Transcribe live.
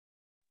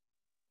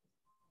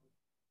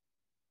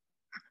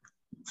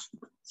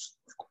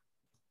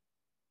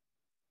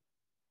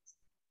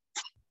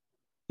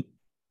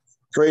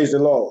Praise the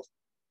Lord.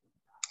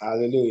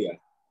 Hallelujah.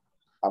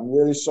 I'm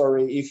really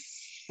sorry if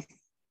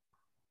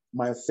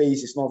my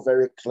face is not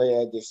very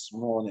clear this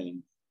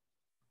morning.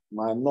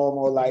 My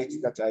normal light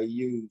that I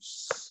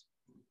use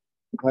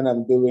when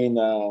I'm doing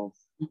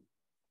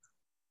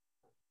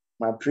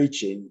my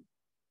preaching,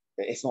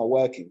 it's not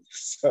working.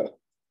 So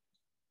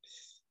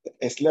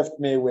it's left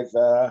me with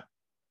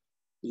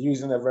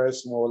using a very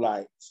small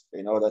light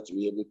in order to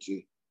be able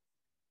to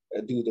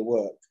do the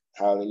work.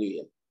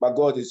 Hallelujah. But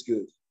God is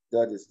good.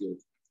 God is good.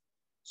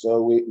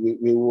 So we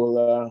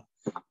will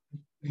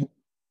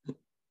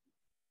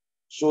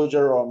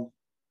soldier on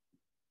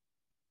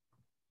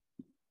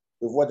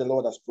with what the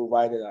Lord has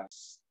provided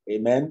us.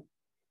 Amen.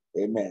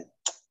 Amen.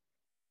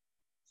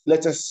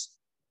 Let us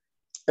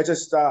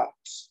start.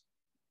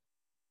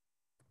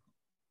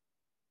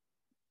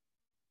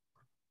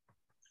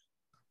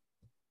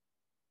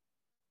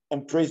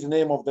 And praise the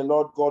name of the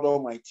Lord God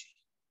Almighty.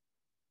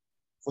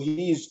 For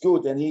he is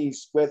good and he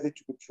is worthy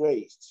to be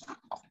praised.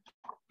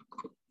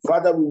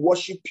 Father, we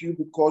worship you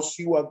because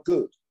you are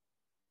good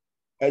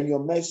and your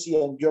mercy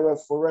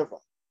endureth forever.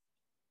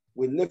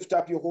 We lift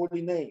up your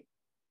holy name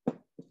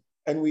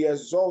and we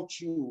exalt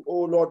you,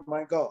 O Lord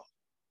my God.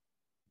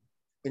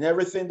 In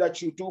everything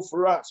that you do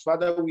for us,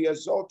 Father, we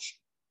exalt you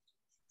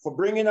for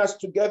bringing us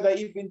together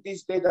even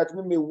this day that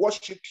we may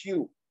worship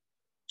you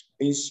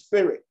in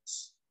spirit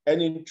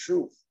and in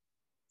truth.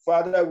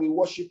 Father, we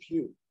worship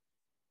you.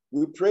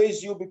 We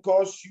praise you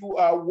because you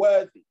are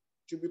worthy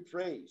to be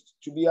praised,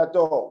 to be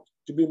adored,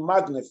 to be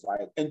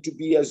magnified, and to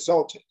be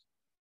exalted.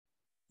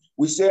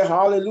 We say,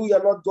 hallelujah,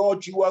 Lord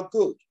God, you are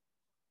good.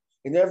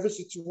 In every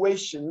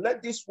situation,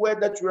 let this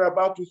word that we're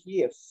about to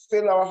hear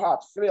fill our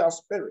heart, fill our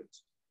spirit,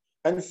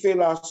 and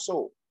fill our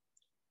soul,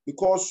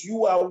 because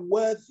you are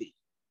worthy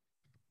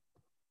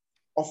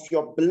of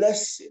your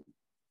blessing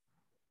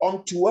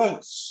unto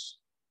us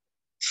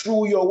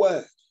through your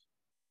word.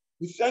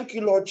 We thank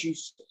you, Lord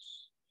Jesus.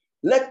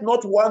 Let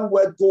not one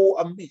word go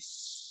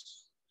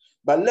amiss,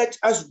 but let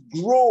us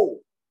grow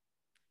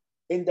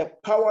in the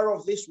power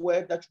of this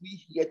word that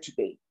we hear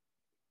today.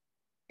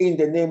 In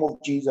the name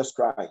of Jesus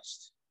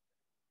Christ,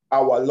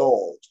 our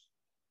Lord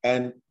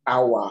and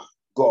our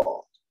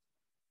God.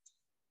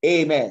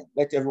 Amen.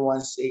 Let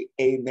everyone say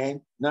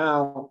amen.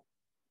 Now,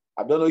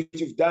 I don't know if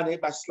you've done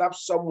it, but slap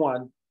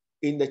someone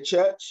in the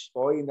church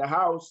or in the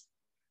house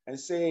and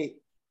say,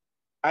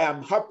 I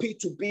am happy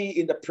to be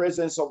in the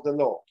presence of the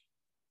Lord.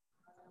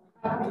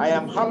 I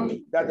am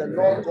happy that the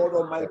Lord God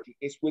Almighty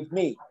is with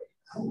me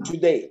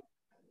today.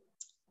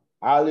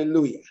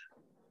 Hallelujah.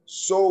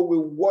 So we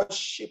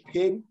worship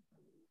him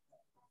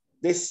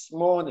this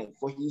morning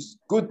for his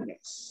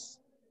goodness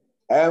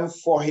and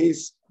for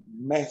his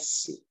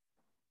mercy.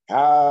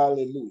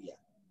 Hallelujah.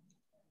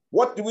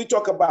 What do we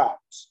talk about?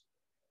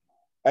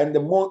 And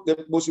the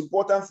most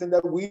important thing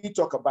that we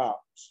talk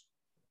about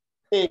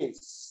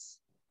is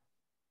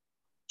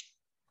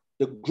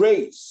the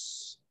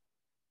grace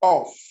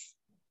of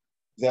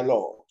the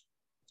Lord.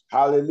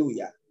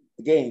 Hallelujah.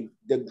 Again,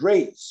 the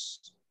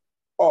grace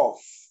of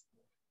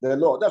the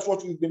Lord. That's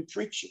what we've been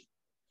preaching.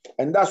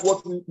 And that's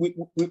what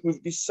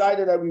we've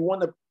decided that we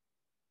want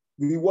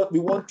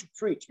to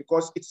preach,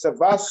 because it's a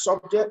vast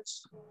subject.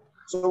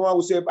 Someone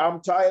will say,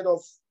 I'm tired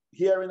of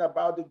hearing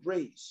about the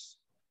grace.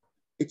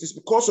 It is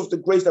because of the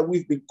grace that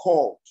we've been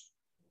called.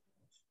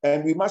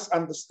 And we must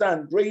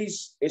understand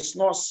grace is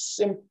not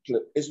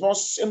simple. It's not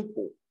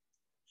simple.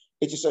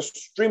 It is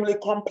extremely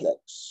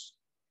complex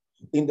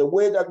in the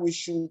way that we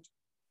should,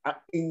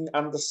 in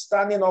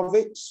understanding of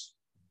it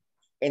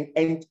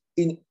and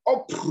in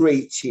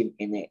operating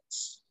in it.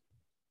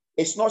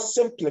 It's not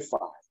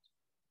simplified.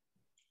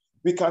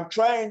 We can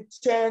try and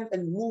turn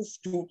and move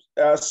to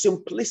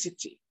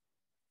simplicity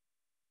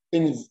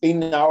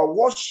in our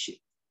worship,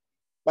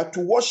 but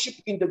to worship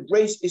in the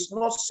grace is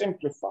not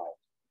simplified.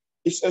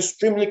 It's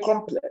extremely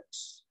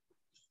complex.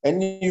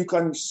 And you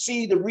can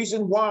see the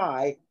reason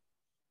why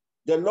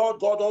the Lord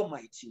God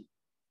Almighty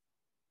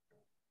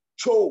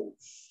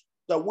chose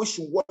that we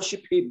should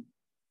worship him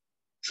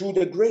through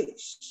the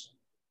grace.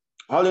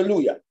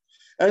 Hallelujah.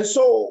 And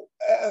so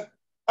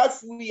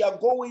as we are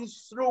going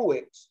through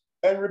it,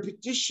 and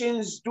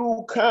repetitions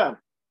do come,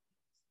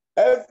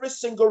 every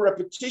single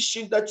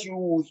repetition that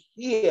you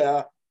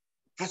hear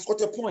has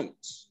got a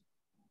point.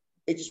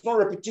 It is not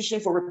repetition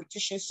for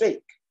repetition's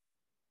sake.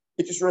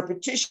 It is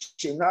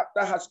repetition that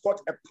has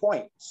got a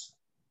point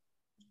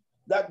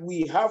that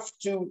we have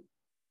to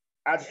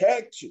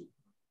adhere to.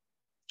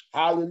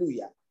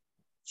 Hallelujah.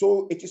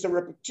 So it is a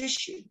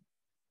repetition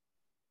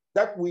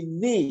that we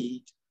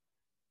need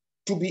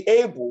to be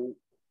able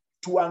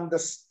to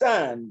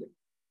understand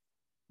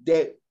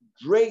the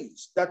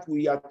grace that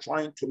we are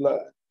trying to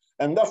learn.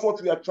 And that's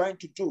what we are trying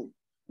to do.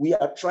 We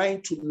are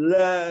trying to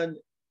learn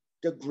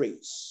the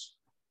grace.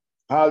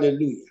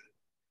 Hallelujah.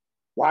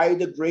 Why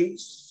the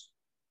grace?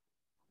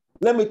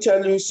 Let me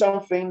tell you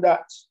something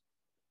that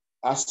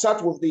I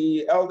sat with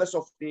the elders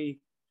of the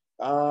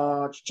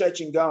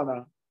church in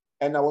Ghana,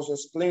 And I was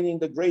explaining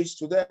the grace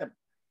to them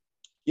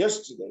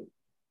yesterday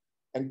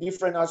and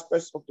different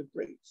aspects of the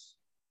grace.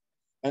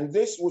 And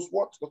this was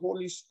what the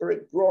Holy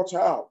Spirit brought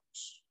out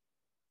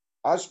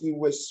as we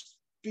were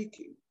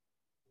speaking.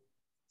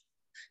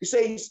 He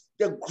says,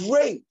 the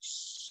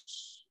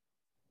grace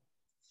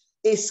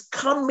is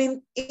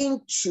coming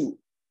into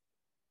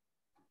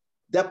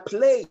the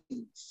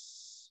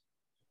place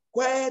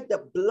where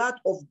the blood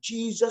of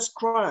Jesus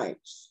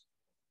Christ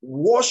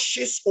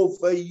washes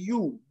over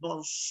you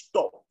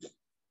non-stop.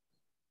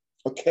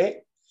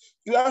 Okay?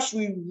 You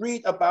actually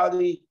read about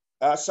the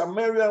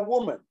Samaritan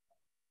woman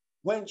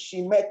when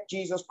she met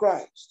Jesus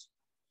Christ.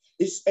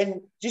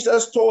 And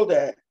Jesus told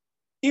her,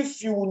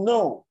 if you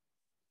know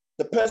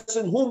the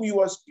person whom you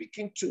are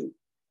speaking to,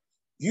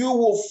 you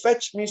will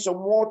fetch me some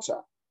water,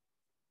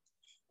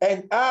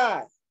 and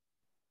I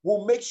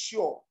will make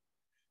sure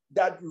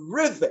that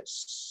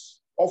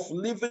rivers of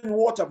living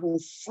water will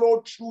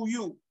flow through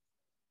you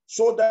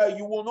so that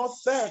you will not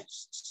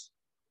thirst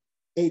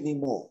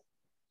anymore.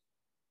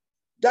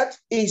 That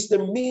is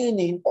the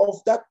meaning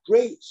of that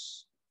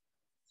grace.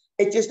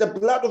 It is the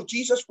blood of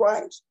Jesus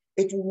Christ.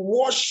 It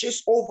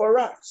washes over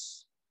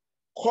us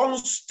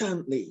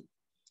constantly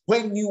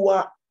when you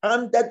are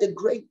under the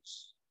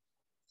grace.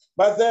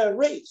 But there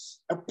is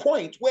a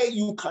point where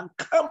you can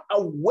come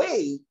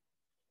away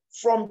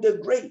from the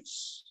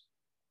grace.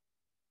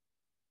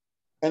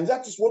 And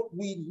that is what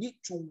we need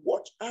to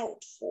watch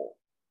out for.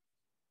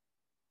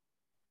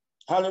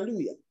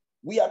 Hallelujah.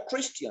 We are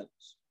Christians.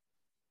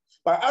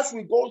 But as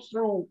we go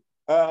through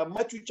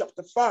Matthew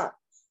chapter 5,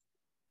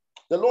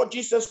 the Lord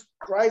Jesus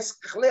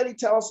Christ clearly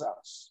tells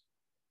us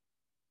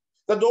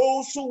that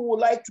those who would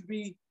like to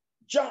be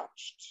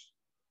judged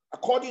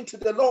according to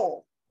the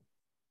law,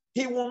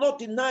 he will not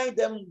deny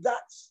them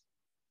that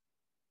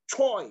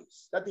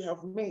choice that they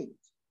have made.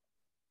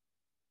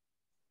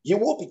 You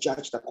will be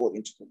judged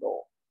according to the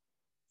law.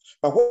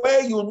 But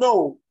where you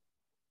know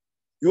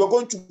you are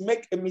going to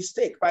make a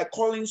mistake by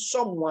calling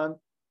someone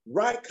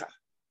Raca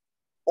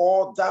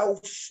or thou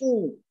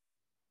fool,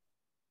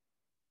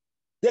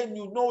 then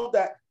you know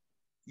that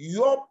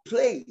your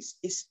place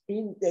is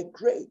in the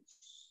grace.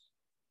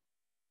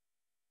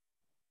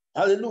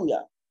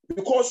 Hallelujah.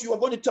 Because you are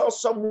going to tell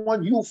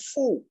someone, you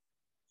fool.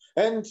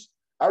 And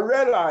I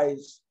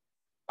realize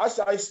as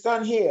I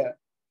stand here,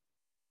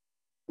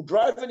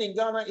 driving in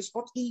Ghana is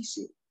not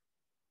easy.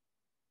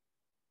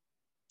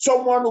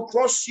 Someone will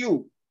cross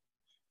you,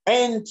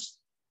 and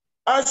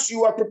as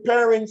you are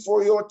preparing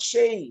for your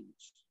change,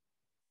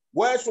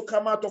 words will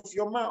come out of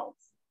your mouth,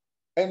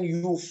 and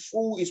you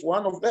fool is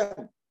one of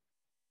them.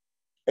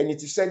 And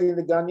it is said in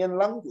the Ghanaian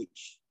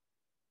language.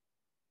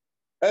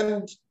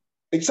 And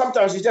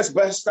sometimes it just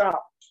bursts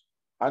out.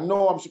 I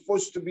know I'm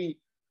supposed to be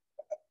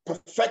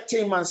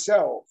perfecting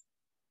myself,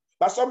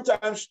 but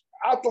sometimes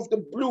out of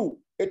the blue,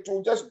 it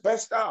will just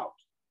burst out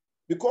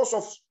because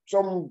of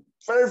some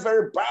very,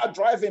 very bad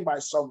driving by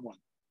someone.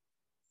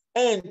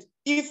 And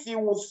if you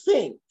will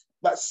think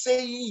that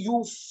saying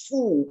you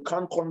fool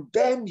can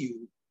condemn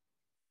you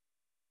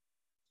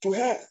to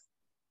hell,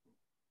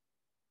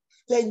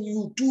 then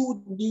you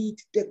do need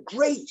the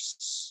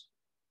grace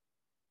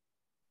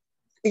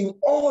in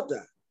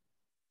order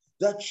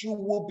that you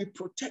will be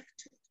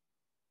protected.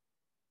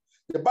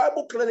 The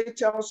Bible clearly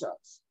tells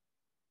us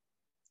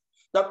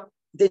that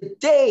the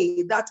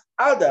day that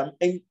Adam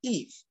and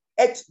Eve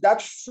ate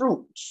that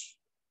fruit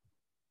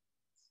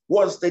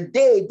was the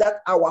day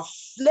that our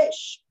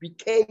flesh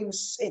became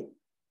sin.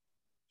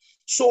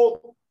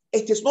 So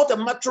it is not a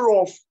matter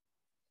of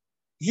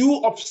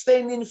you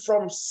abstaining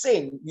from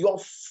sin. Your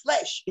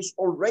flesh is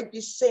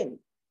already sin.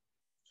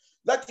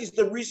 That is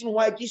the reason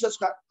why Jesus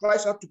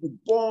Christ had to be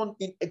born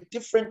in a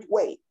different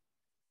way.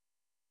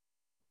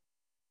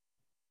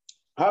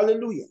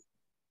 Hallelujah.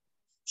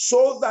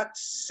 So that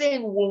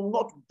sin will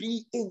not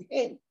be in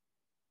him.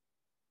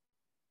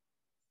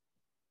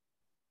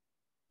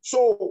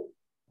 So,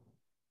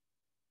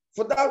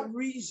 for that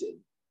reason,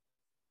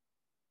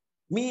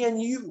 me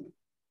and you,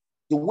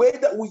 the way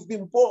that we've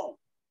been born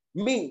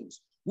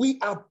means we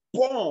are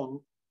born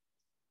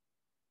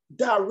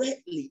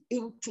directly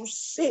into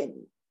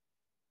sin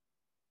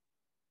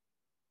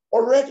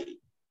already.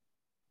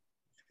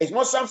 It's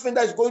not something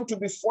that is going to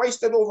be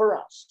foisted over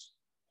us.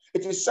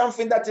 It is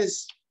something that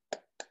is,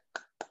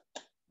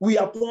 we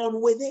are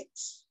born with it.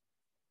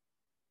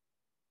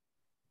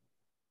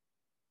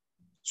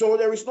 So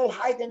there is no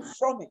hiding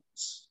from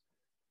it.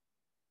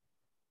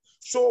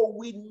 So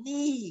we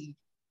need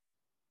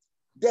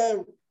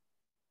the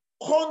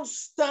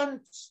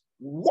constant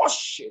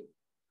washing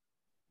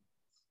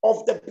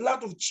of the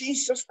blood of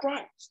Jesus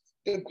Christ,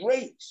 the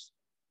grace,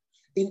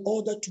 in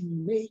order to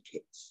make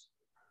it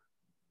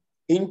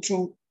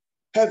into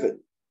heaven.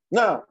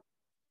 Now,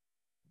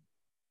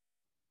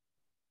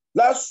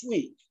 last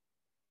week,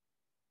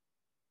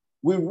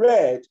 we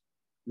read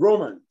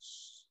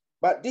Romans,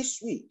 but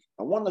this week,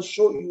 I want to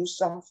show you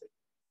something.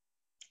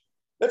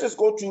 Let us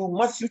go to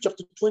Matthew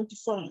chapter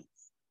 25.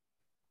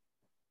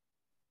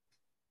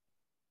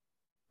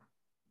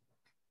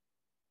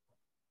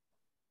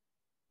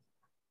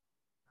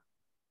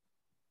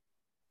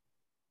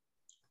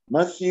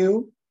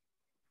 Matthew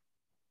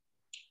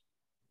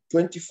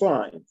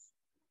 25.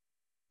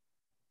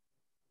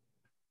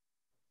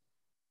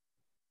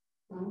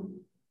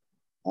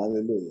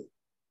 Hallelujah.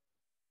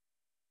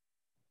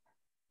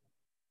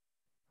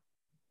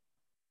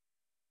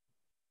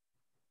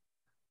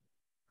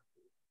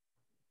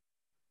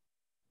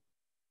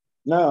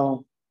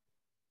 Now,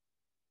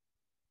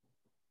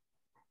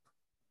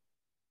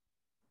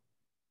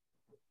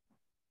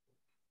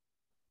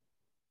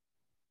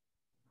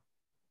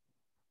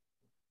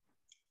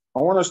 I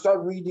want to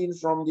start reading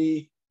from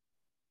the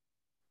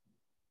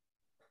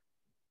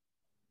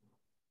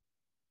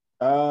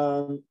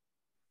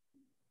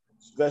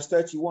verse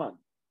 31.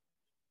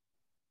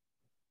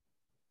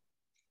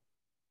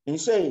 He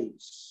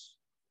says,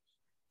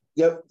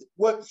 the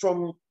word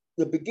from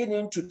the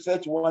beginning to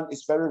 31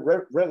 is very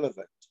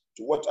relevant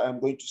to what I'm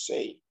going to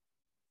say.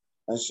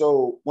 And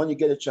so when you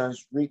get a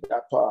chance, read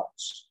that part.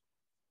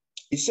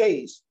 He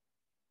says,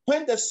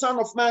 when the Son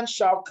of Man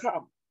shall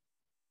come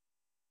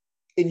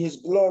in his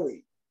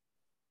glory,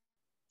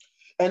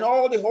 and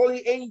all the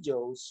holy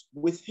angels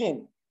with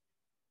him,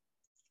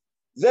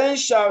 then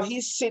shall he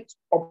sit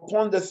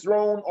upon the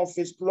throne of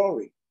his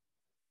glory.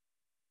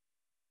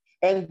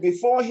 And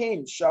before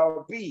him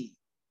shall be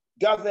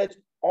gathered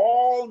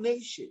all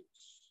nations,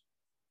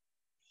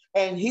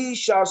 and he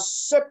shall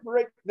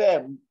separate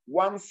them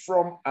one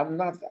from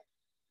another,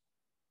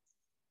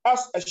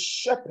 as a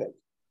shepherd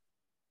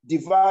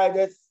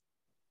divideth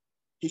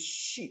his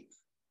sheep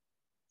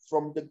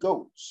from the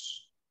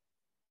goats.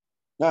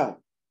 Now,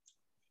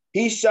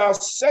 he shall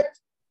set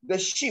the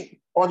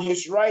sheep on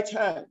his right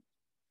hand,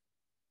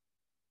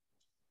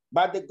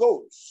 but the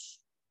goats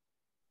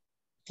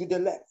to the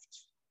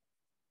left.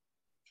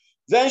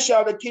 Then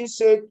shall the king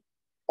say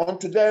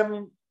unto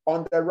them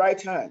on the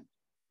right hand,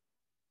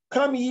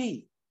 come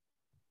ye,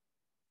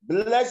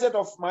 blessed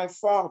of my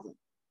Father,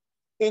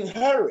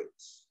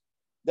 inherit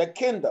the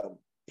kingdom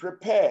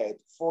prepared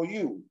for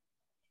you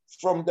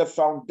from the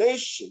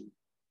foundation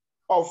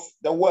of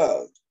the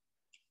world.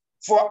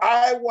 For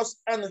I was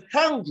an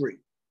hungry,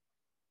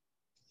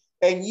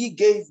 and ye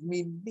gave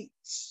me meat.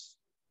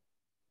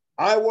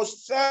 I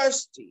was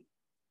thirsty,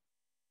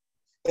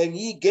 and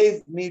ye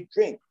gave me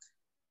drink.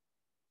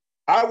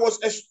 I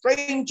was a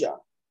stranger,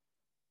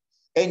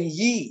 and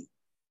ye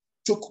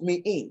took me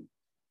in,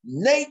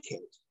 naked,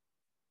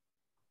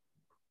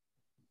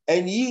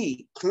 and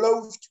ye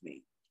clothed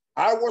me.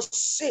 I was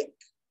sick,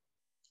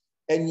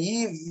 and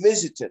ye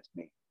visited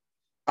me.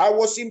 I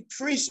was in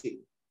prison,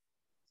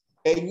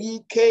 and ye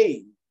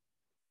came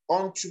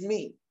unto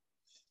me.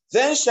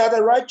 Then shall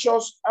the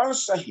righteous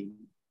answer him,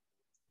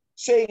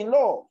 saying,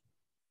 Lord,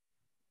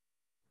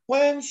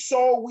 when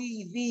saw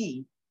we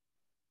thee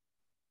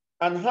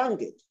and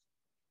hungered,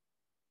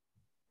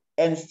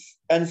 and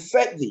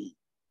fed thee,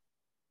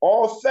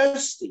 or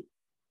thirsty,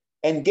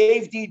 and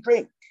gave thee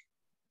drink?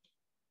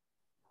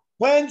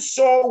 When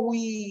saw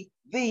we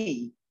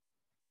thee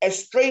a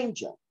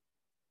stranger,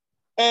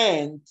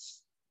 and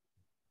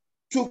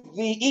took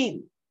thee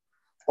in,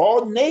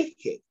 or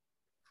naked,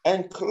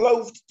 and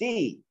clothed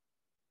thee?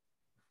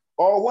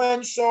 Or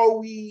when saw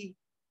we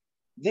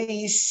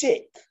thee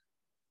sick,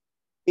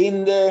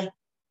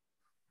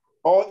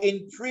 or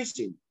in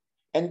prison,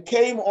 and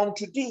came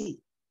unto thee?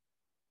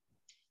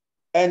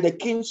 And the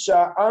king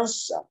shall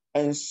answer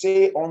and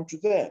say unto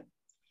them,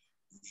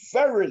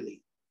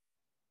 verily,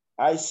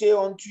 I say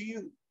unto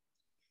you,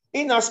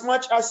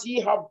 inasmuch as ye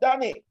have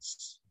done it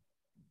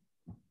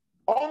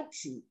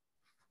unto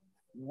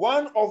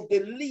one of the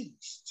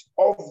least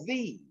of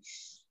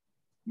these,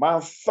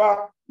 my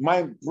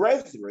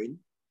brethren,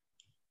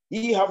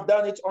 ye have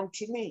done it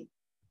unto me.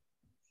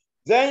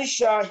 Then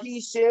shall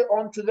he say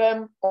unto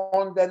them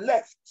on the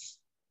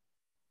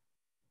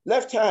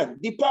left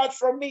hand, depart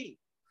from me,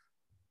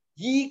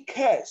 ye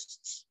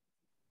cursed,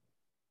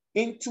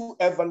 into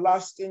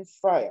everlasting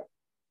fire,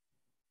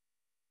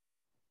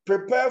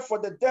 prepare for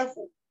the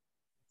devil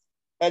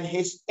and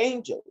his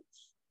angels.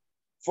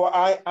 For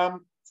I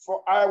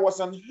was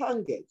an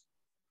hungered,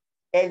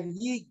 and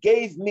ye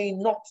gave me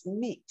not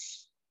meat.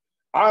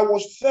 I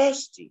was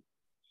thirsty,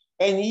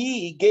 and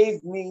ye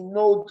gave me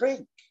no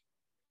drink.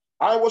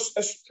 I was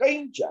a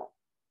stranger,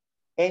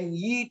 and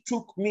ye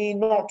took me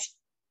not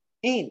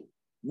in,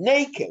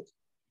 naked,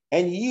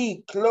 and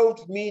ye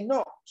clothed me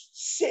not,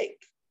 sick,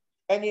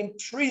 and in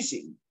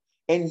prison,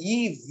 and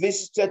ye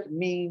visited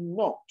me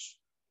not.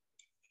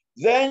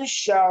 Then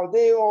shall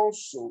they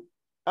also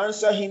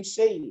answer him,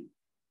 saying,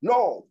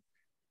 Lord,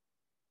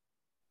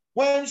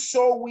 when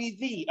saw we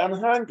thee an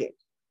hungered,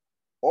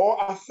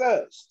 or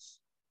athirst,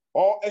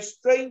 or a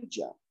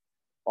stranger,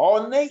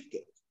 or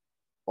naked,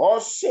 or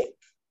sick,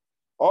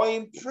 or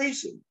in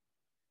prison,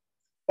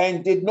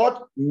 and did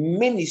not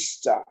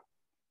minister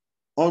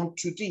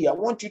unto thee? I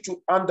want you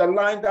to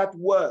underline that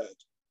word,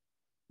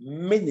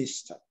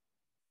 minister,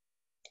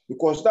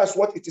 because that's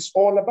what it is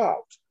all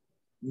about.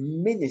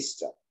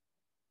 Minister.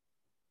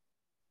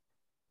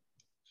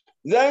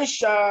 Then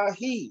shall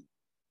he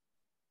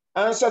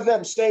answer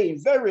them,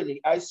 saying,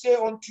 verily, I say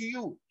unto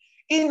you,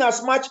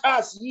 inasmuch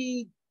as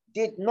ye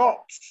did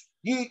not,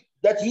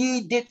 that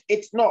ye did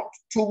it not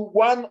to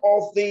one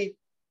of the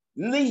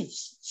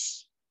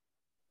least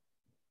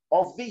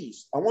of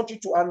these. I want you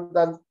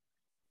to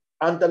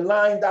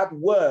underline that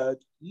word,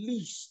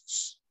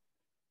 least.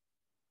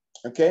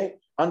 Okay?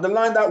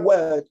 Underline that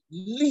word,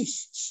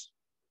 least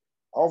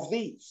of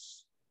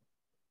these.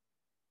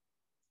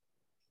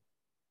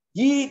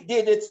 Ye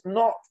did it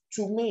not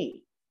to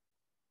me,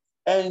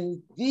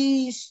 and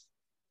these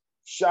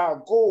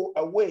shall go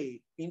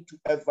away into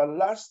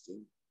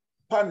everlasting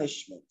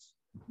punishment,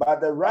 but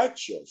the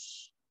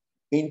righteous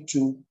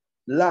into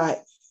life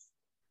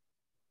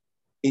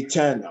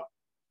eternal.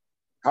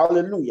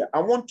 Hallelujah.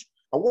 I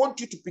want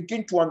you to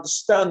begin to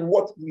understand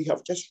what we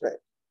have just read.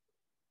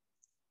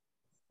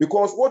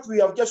 Because what we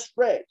have just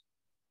read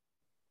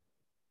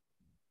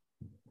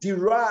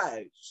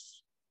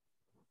derives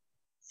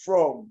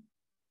from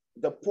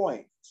the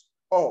point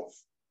of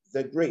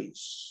the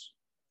grace.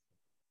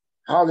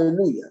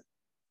 Hallelujah.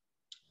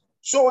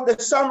 So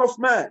the Son of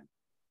Man,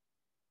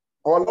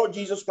 our Lord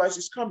Jesus Christ,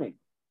 is coming,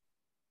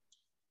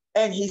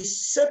 and he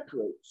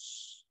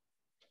separates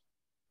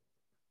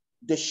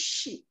the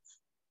sheep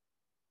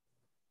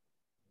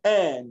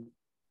and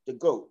the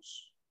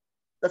goats.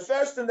 The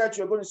first thing that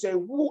you're going to say,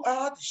 who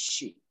are the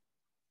sheep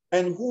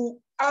and who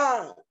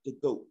are the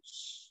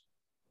goats?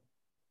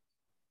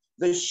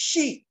 The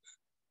sheep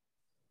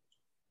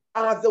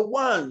are the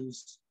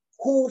ones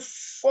who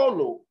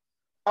follow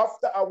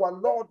after our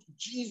Lord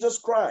Jesus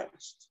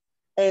Christ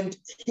and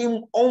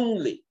him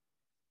only,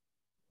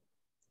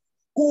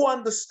 who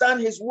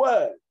understand his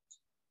word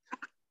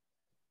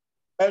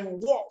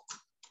and walk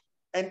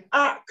and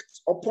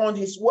act upon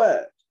his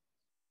word,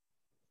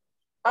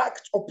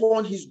 act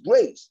upon his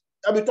grace.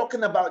 Are we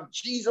talking about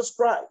Jesus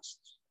Christ?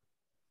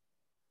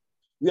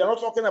 We are not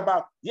talking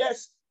about,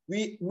 yes,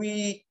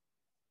 we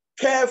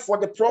care for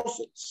the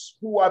prophets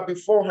who are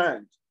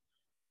beforehand.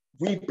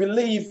 We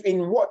believe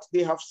in what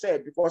they have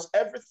said because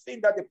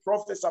everything that the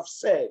prophets have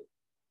said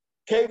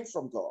came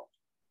from God.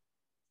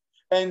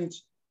 And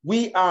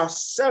we are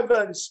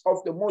servants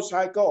of the Most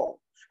High God.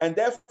 And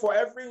therefore,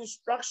 every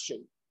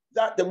instruction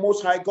that the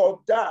Most High God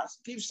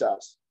gives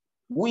us,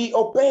 we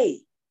obey.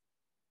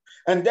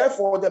 And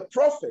therefore, the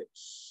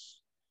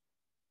prophets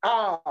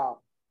are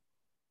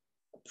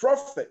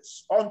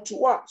prophets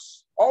unto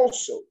us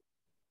also.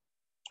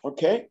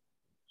 Okay?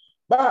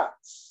 But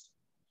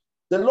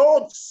the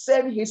Lord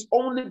sent his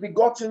only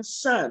begotten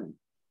Son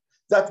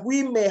that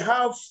we may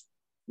have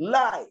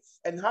life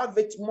and have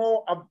it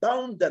more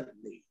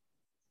abundantly.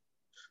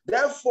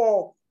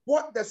 Therefore,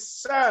 whom the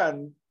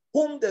Son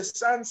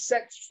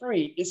sets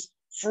free is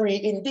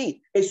free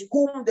indeed. Is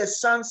whom the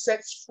Son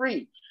sets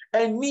free.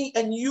 And me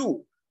and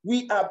you,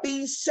 we are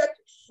being set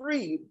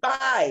free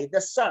by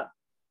the Son.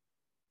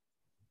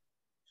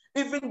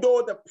 Even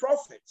though the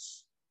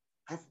prophets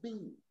have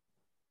been.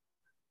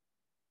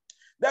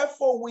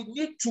 Therefore, we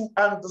need to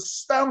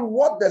understand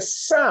what the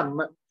Son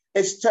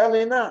is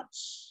telling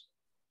us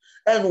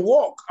and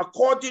walk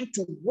according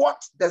to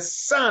what the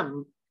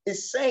Son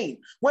is saying.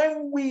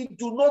 When we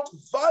do not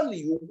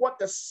value what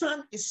the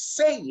Son is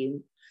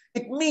saying,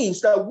 it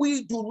means that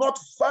we do not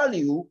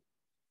value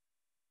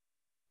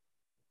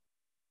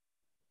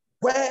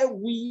where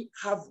we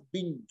have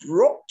been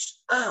brought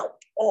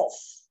out of.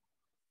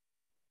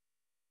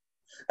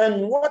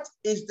 And what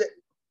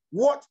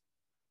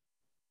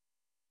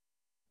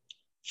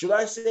should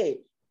I say,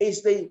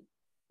 is the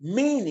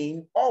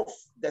meaning of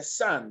the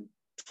Son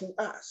to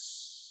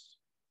us.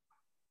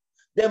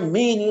 The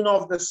meaning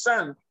of the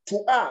Son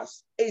to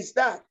us is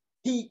that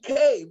he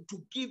came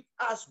to give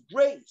us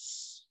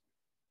grace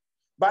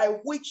by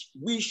which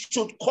we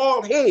should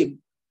call him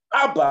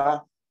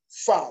Abba,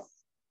 Father.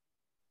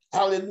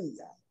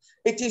 Hallelujah.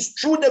 It is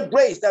through the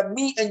grace that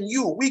me and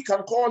you, we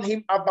can call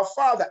him Abba,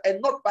 Father, and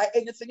not by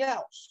anything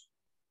else.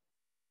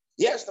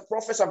 Yes, the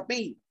prophets have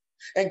been.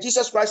 And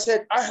Jesus Christ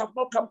said, I have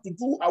not come to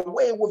do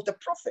away with the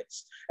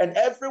prophets. And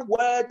every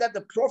word that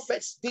the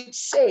prophets did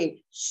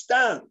say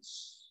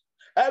stands.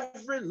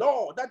 Every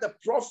law that the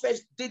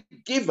prophets did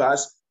give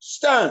us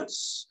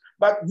stands.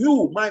 But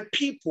you, my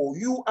people,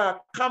 you are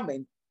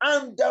coming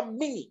under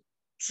me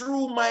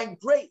through my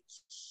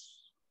grace.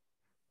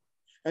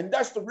 And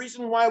that's the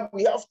reason why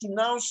we have to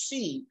now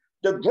see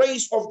the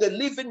grace of the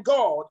living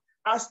God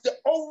as the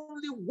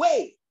only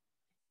way.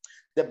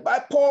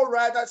 Paul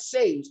rather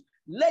says,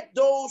 let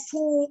those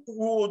who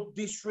would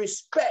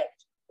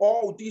disrespect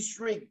or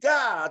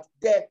disregard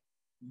the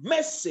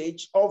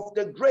message of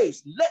the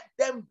grace, let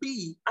them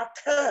be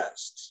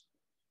accursed.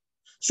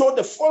 So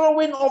the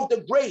following of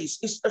the grace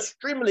is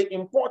extremely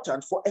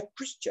important for a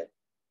Christian.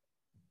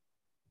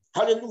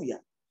 Hallelujah.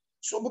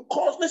 So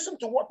because, listen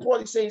to what Paul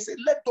is saying, say,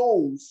 let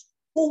those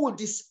who will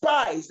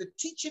despise the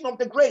teaching of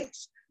the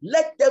grace,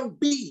 let them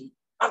be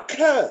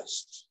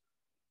accursed.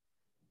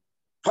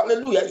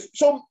 Hallelujah.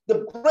 So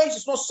the grace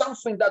is not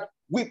something that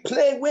we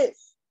play with.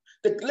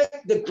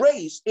 The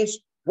grace is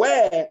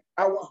where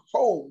our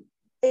home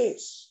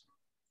is.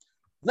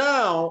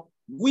 Now,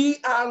 we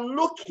are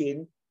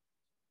looking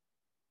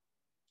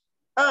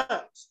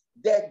at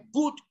the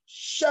good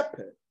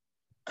shepherd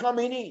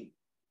coming in,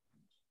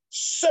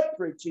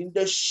 separating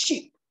the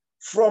sheep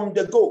from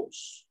the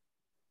goats.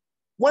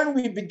 When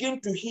we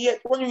begin to hear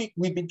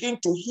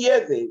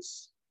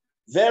this,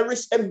 there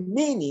is a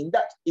meaning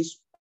that is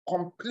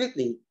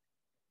completely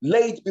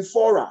laid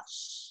before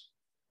us.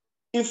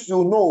 If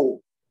you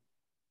know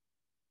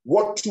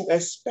what to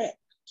expect,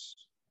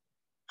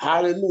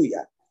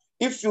 hallelujah.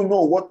 If you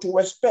know what to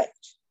expect,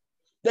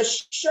 the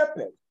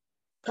shepherd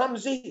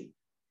comes in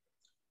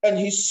and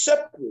he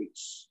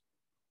separates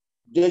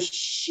the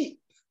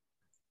sheep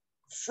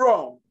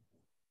from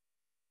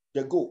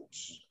the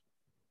goats.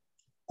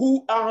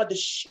 Who are the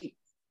sheep?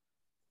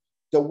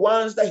 The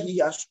ones that he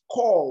has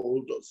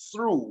called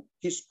through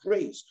his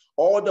grace,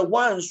 or the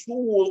ones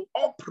who will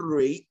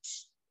operate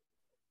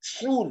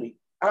truly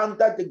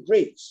under the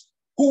grace.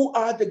 Who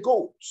are the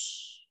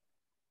goats?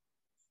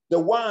 The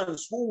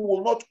ones who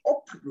will not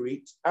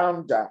operate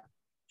under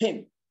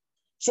him.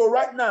 So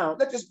right now,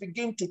 let us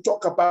begin to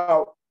talk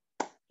about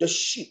the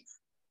sheep.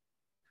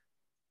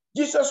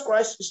 Jesus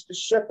Christ is the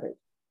shepherd,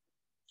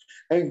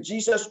 and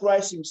Jesus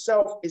Christ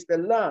himself is the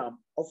Lamb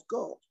of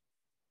God.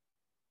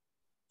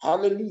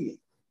 Hallelujah.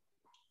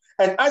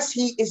 And as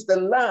he is the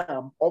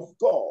Lamb of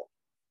God,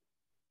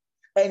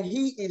 and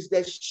he is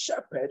the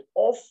shepherd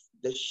of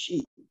the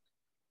sheep,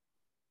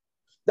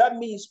 that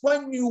means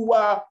when you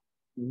are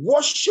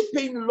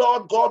worshiping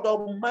Lord God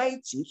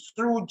Almighty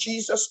through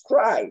Jesus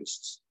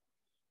Christ,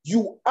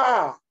 you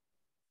are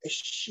a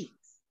sheep.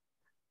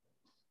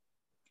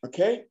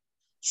 Okay?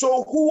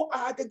 So who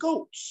are the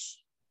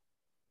goats?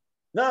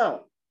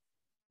 Now,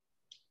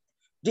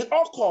 the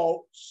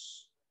occult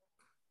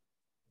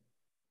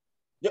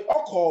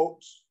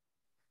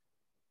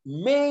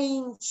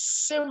main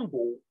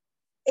symbol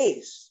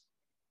is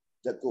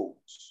the goat.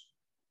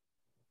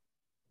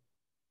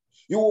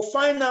 You will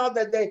find out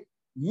that the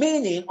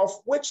meaning of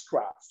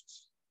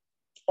witchcraft,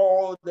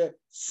 or the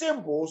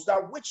symbols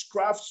that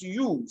witchcrafts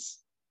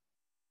use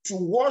to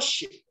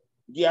worship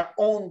their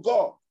own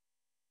god,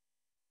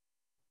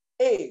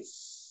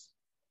 is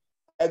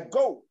a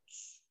goat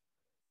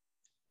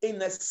in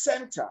the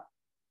center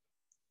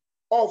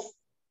of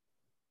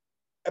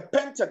a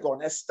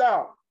pentagon, a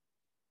star.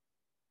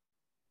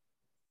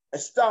 A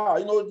star,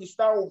 you know, the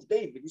Star of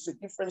David. It's a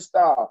different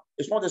star.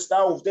 It's not the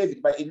Star of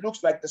David, but it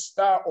looks like the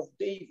Star of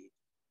David.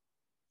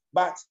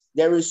 But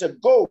there is a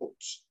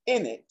goat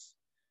in it,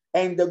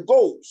 and the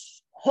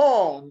goat's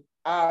horn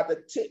are the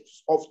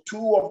tips of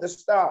two of the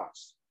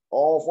stars,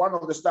 or of one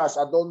of the stars.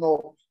 I don't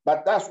know,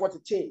 but that's what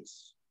it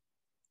is.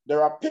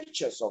 There are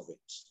pictures of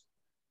it.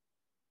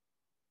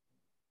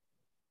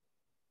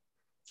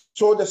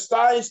 So the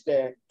star is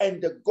there,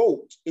 and the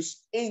goat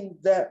is in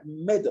the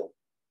middle.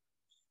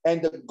 And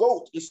the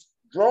goat is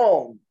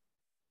drawn,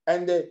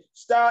 and the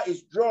star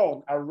is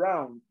drawn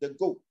around the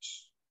goat.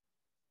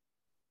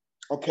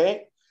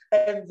 Okay?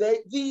 And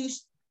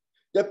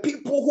the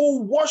people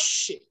who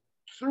worship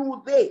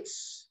through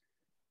this,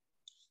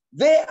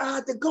 they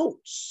are the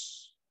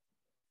goats.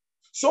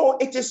 So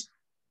it is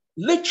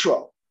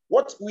literal.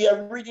 What we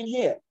are reading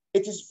here,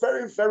 it is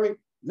very, very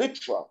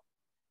literal.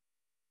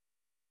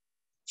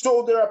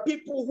 So there are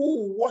people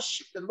who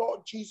worship the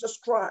Lord Jesus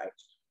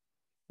Christ,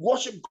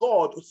 worship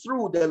God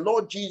through the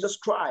Lord Jesus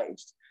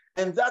Christ.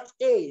 And that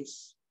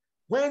is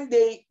when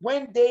they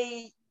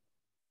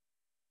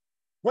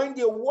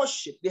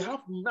worship, they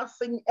have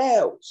nothing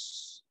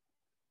else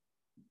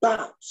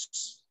but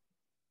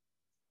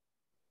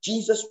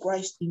Jesus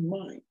Christ in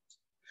mind,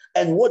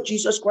 and what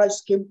Jesus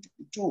Christ came to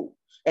do,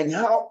 and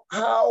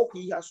how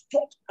he has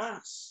taught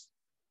us.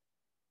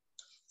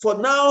 For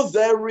now,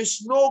 there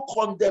is no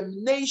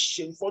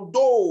condemnation for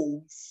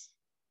those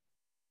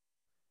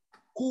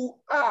who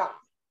are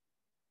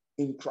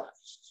in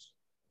Christ.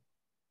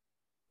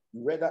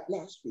 We read that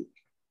last week.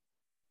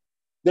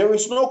 There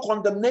is no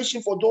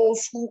condemnation for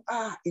those who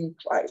are in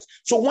Christ.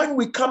 So when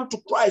we come to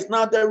Christ,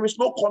 now there is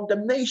no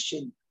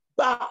condemnation,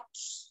 but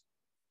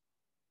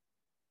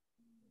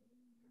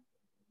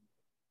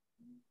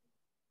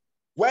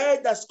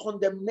where does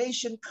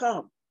condemnation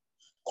come?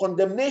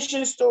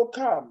 Condemnation still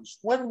comes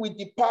when we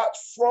depart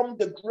from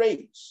the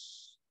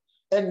grace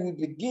and we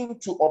begin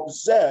to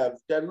observe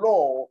the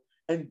law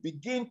and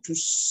begin to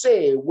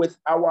say with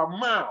our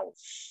mouth,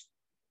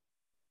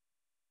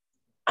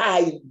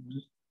 I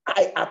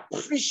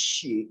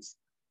appreciate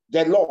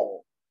the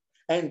law,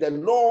 and the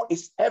law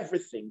is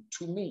everything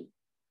to me.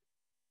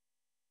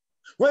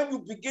 When you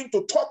begin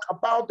to talk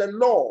about the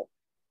law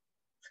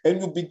and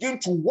you begin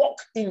to walk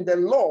in the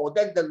law,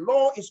 then the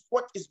law is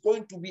what is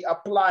going to be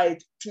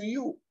applied to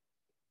you.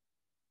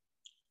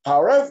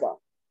 However,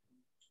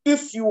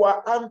 if you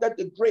are under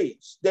the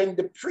grace, then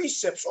the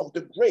precepts of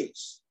the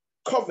grace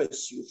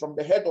covers you from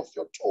the head of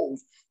your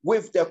toes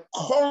with the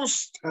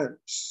constant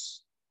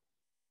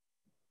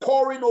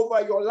pouring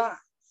over your life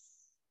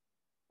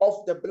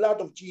of the blood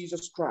of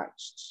Jesus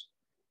Christ,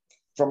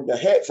 from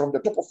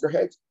the top of your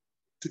head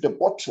to the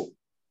bottom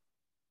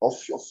of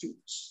your feet.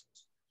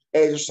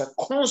 It is a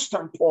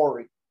constant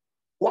pouring.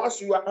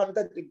 Whilst you are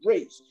under the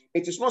grace,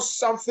 it is not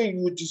something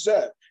you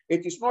deserve.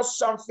 It is not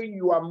something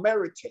you are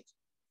merited.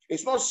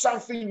 It's not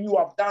something you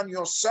have done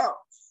yourself.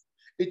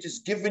 It is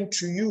given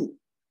to you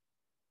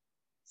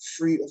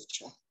free of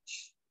charge.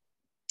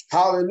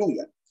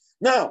 Hallelujah.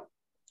 Now,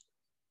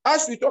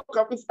 as we've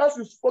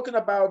spoken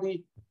about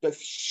the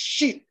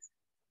sheep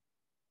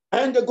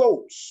and the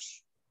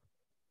goats,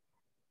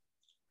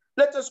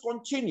 let us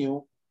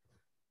continue.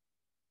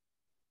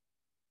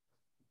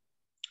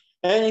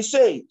 And he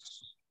says,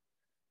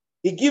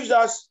 he gives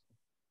us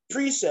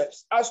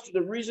precepts as to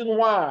the reason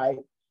why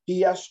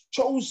he has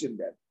chosen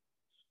them,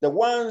 the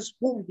ones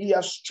whom he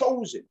has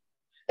chosen,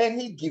 and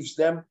he gives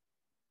them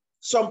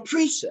some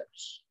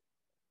precepts.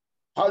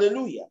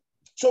 Hallelujah.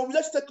 So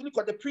let's take a look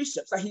at the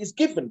precepts that he's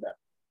given them.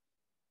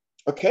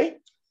 Okay,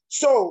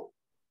 so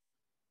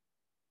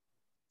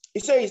he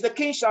says, the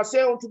king shall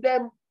say unto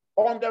them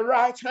on the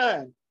right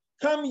hand,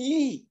 come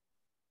ye,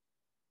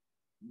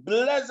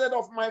 blessed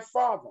of my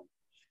father,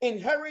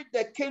 inherit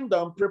the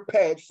kingdom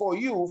prepared for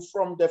you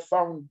from the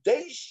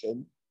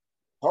foundation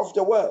of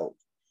the world.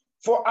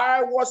 For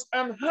I was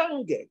an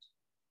hungered,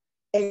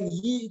 and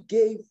you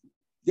gave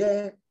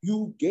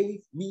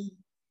me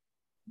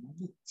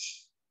meat.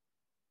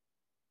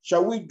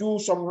 Shall we do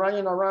some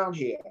running around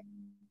here?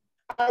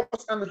 I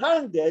was an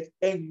hungered,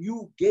 and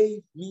you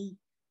gave me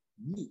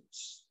meat.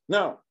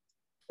 Now,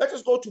 let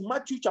us go to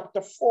Matthew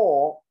chapter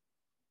 4.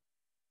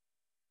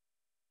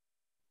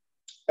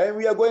 And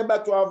we are going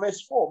back to our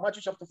verse 4.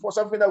 Matthew chapter 4,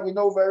 something that we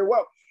know very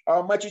well.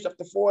 Matthew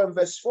chapter 4 and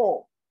verse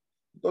 4.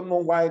 I don't know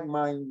why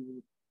my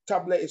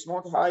tablet is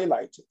not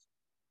highlighted.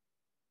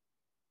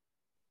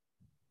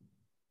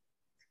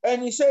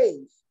 And he says,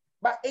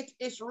 but it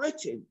is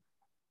written.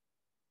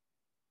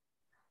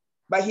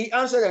 But he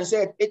answered and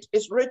said, it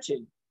is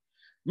written,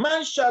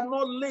 man shall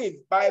not live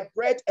by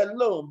bread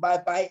alone,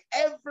 but by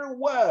every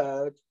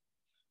word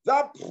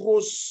that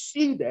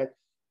proceedeth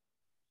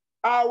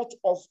out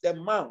of the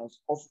mouth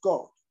of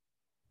God.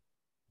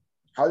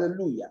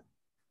 Hallelujah.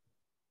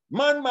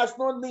 Man must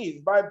not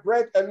live by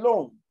bread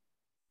alone,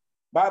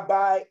 but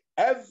by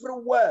every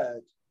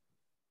word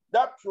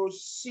that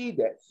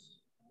proceedeth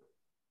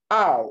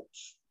out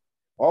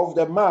of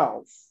the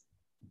mouth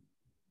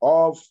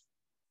of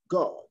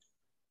God.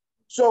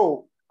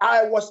 So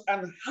I was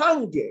an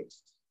hungered,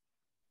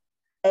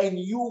 and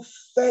you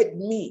fed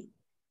me.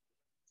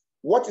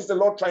 What is the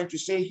Lord trying to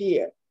say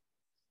here?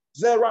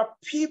 There are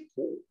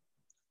people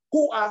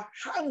who are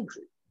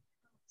hungry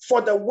for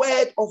the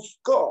word of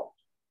God.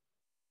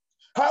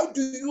 How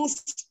do you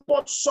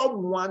spot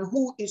someone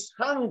who is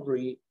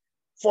hungry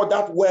for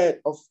that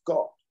word of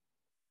God?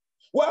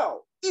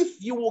 Well,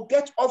 if you will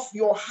get off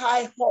your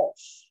high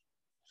horse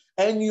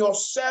and your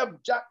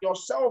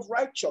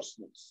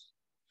self-righteousness,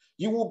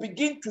 you will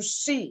begin to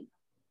see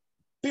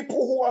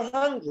people who are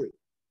hungry.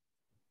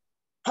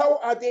 How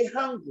are they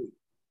hungry?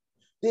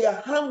 They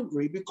are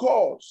hungry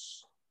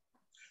because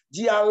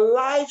their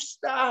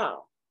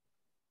lifestyle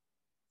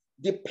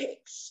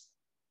depicts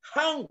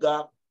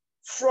hunger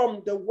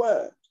from the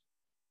word.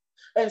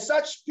 And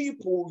such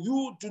people,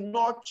 you do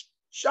not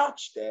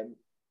judge them.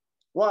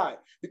 Why?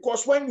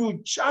 Because when you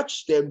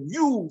judge them,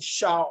 you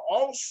shall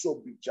also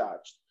be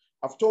judged.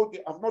 I've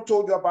not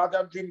told you about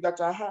that dream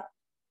that I had.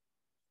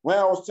 When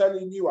I was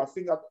telling you, I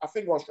think I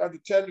was trying to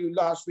tell you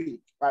last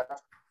week, but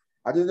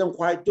I didn't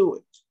quite do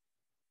it.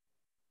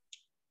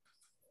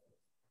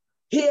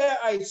 Here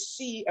I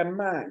see a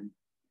man,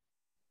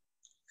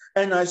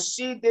 and I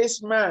see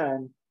this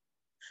man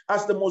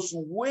as the most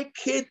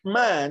wicked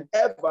man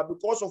ever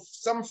because of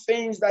some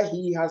things that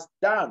he has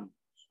done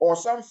or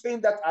something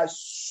that I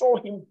saw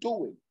him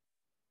doing.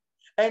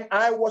 And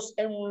I was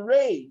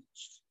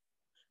enraged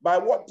by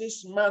what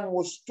this man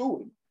was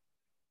doing.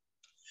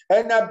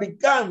 And I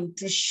began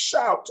to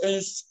shout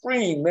and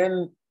scream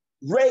and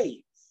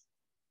rave.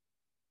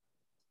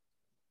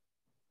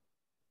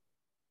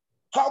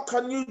 How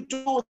can you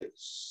do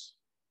this?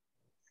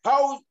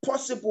 How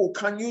possible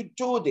can you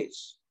do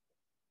this?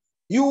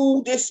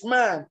 You, this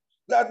man,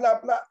 blah,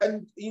 blah, blah.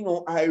 And,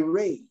 I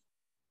rave.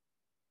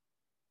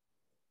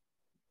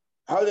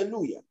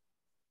 Hallelujah.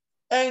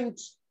 And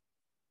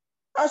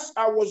as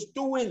I was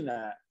doing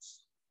that,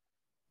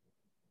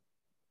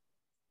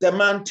 the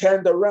man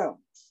turned around.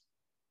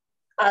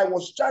 I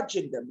was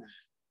judging the man.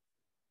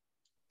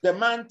 The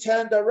man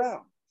turned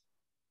around.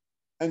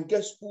 And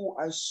guess who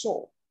I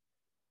saw?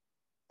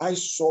 I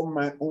saw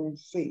my own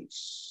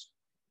face.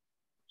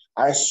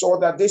 I saw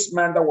that this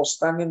man that was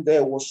standing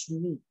there was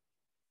me.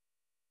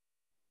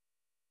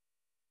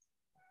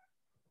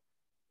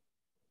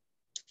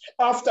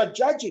 After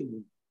judging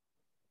me,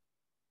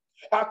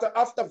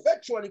 after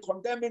virtually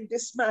condemning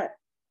this man,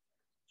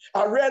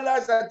 I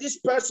realized that this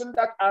person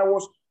that I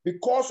was,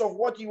 because of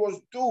what he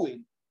was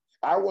doing,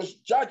 I was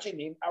judging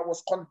him, I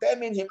was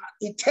condemning him.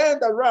 He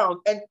turned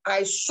around and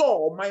I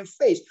saw my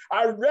face.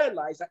 I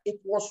realized that it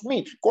was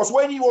me. Because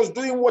when he was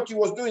doing what he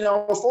was doing, I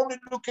was only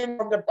looking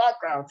from the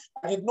background.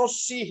 I did not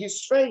see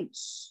his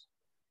face.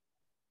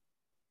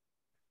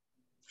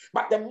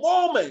 But the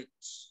moment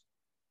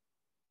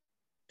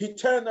he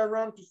turned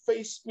around to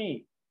face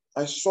me,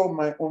 I saw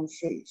my own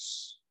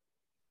face.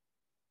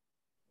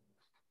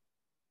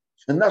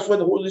 And that's what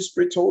the Holy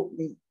Spirit told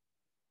me.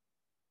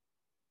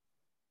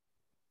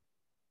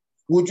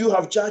 Would you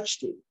have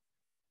judged him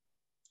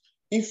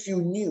if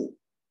you knew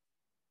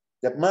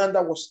the man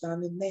that was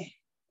standing there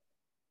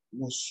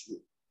was you?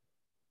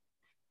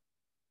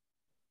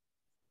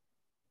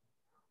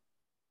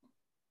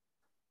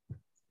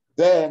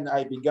 Then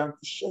I began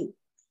to shake.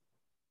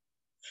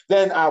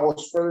 Then I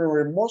was feeling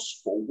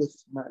remorseful with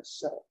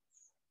myself.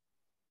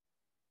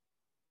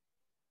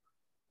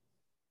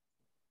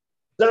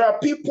 There are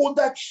people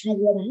that you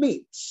will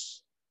meet.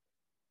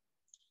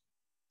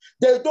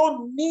 They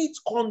don't need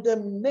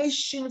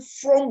condemnation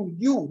from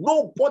you.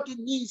 Nobody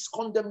needs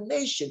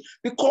condemnation,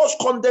 because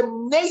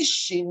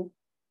condemnation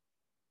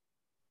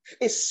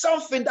is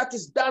something that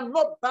is done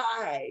not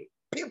by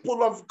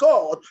people of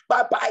God,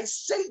 but by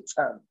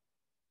Satan.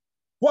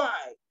 Why?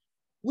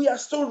 We are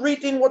still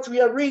reading what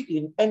we are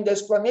reading, and the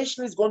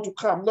explanation is going to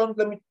come.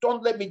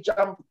 Don't let me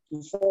jump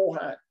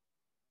beforehand.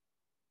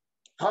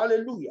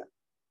 Hallelujah.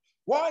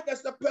 Why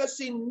does the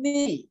person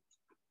need?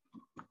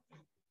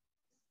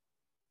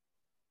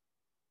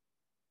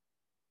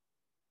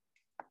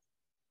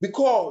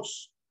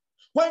 Because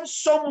when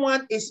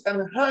someone is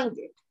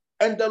unhungered,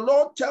 and the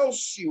Lord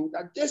tells you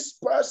that this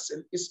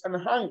person is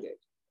unhungered,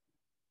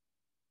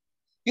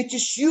 it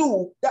is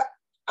you that,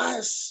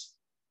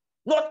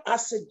 not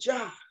as a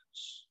judge,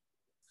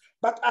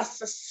 but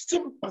as a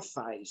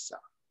sympathizer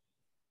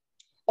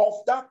of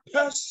that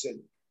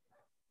person,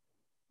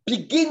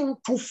 begin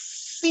to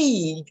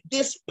feed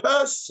this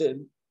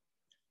person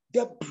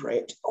the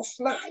bread of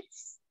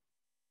life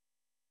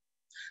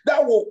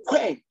that will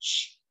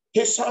quench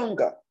his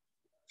hunger.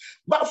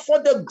 But for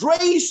the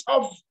grace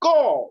of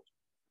God,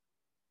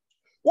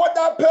 what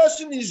that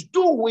person is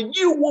doing,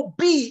 you will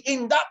be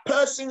in that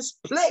person's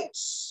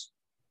place.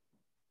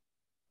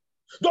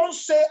 Don't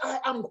say, I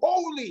am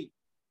holy,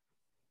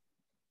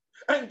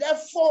 and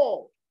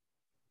therefore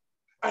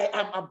I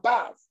am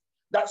above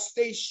that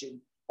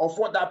station of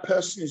what that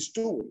person is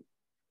doing.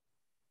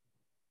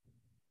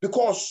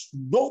 Because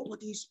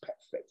nobody is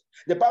perfect.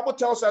 The Bible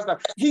tells us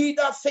that he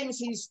that thinks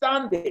he's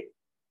standing,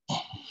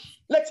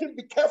 let him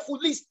be careful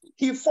lest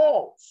he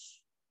falls.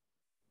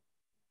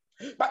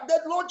 But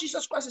the Lord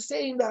Jesus Christ is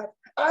saying that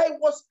I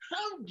was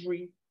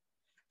hungry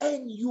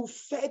and you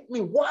fed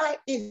me. Why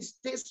is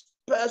this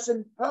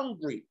person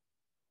hungry?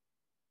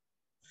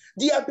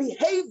 Their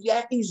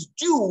behavior is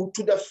due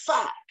to the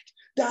fact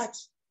that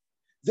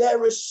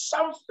there is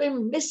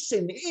something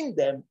missing in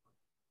them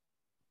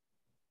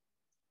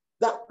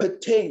that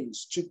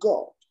pertains to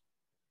God.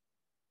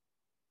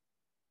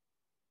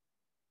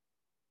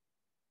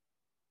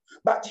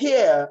 But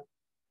here,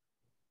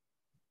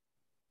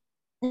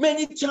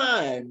 many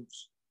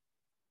times,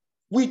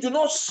 we do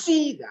not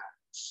see that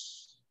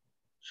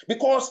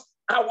because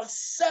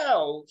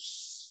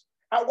ourselves,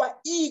 our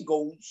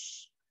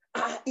egos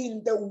are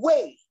in the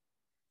way.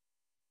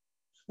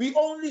 We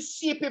only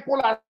see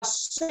people as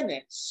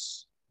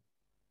sinners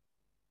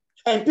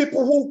and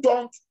people who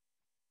don't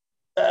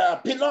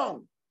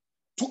belong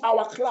to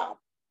our club.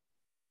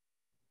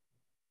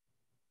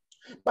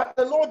 But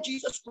the Lord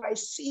Jesus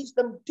Christ sees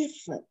them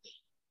differently.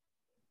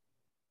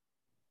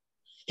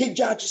 He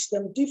judges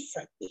them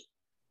differently.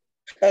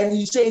 And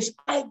he says,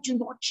 I do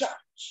not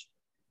judge.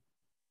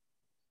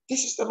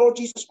 This is the Lord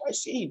Jesus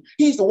Christ saying.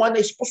 He's the one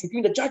that's supposed to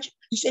do the judging.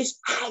 He says,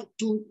 I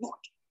do not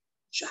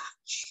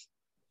judge.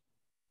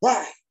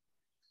 Why?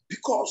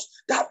 Because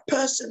that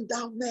person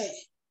down there,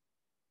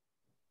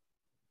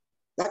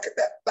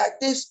 like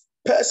this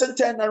person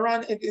turned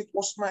around and it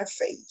was my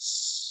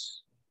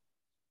face.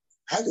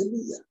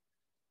 Hallelujah.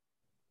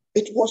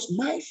 It was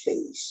my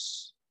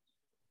face.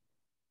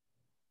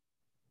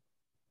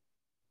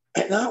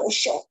 And I was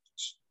shocked.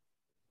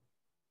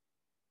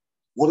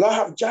 Will I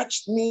have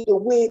judged me the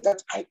way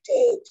that I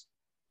did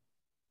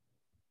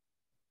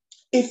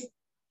if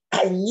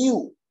I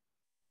knew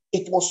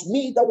it was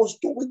me that was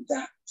doing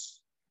that?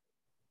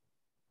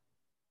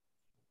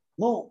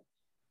 No.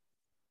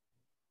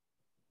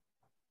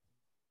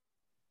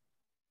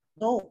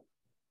 No.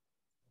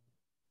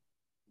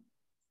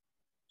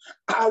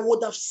 I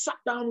would have sat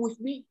down with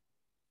me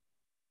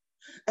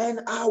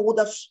and I would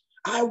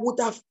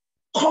have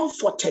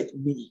comforted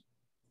me,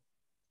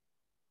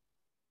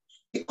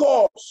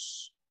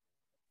 because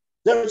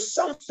there is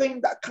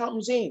something that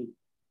comes in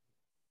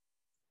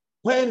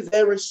when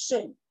there is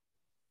sin.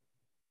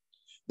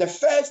 The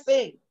first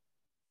thing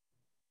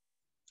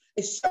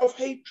is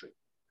self-hatred.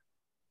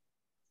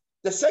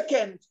 The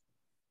second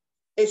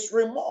is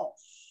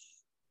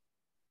remorse.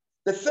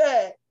 The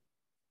third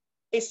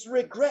is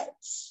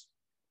regrets.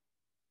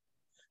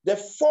 The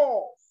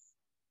fourth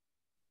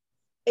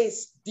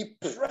is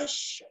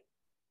depression,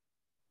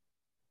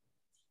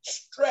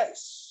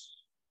 stress,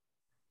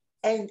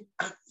 and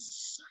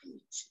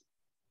anxiety.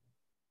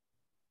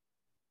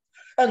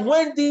 And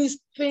when these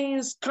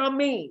things come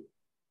in,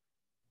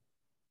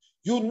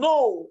 you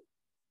know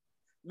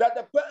that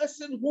the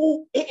person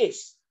who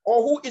is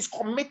or who is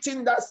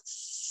committing that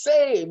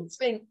same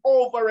thing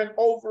over and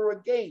over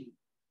again,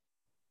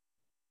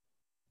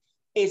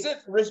 is it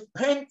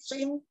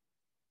repenting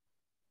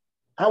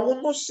I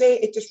will not say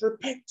it is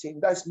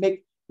repentance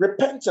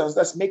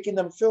that's making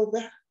them feel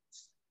that.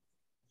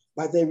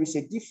 But there is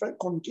a different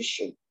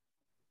condition.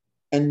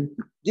 And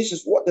this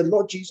is what the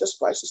Lord Jesus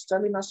Christ is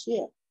telling us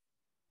here.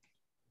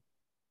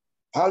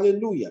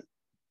 Hallelujah.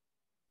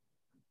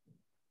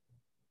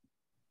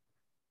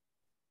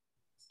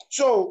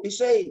 So he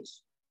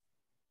says,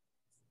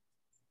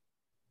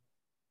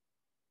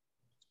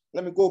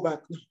 let me go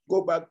back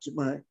to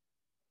my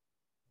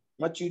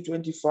Matthew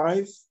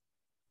 25.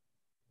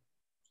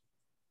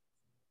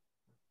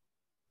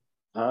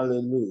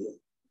 Hallelujah.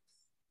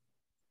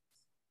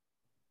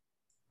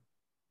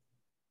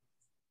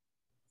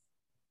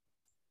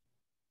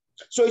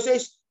 So he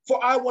says,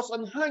 for I was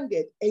an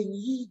hungered, and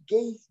ye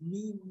gave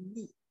me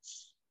meat.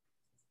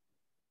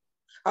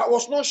 I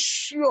was not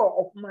sure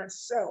of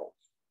myself.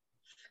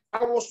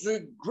 I was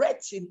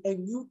regretting,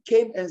 and you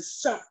came and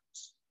sat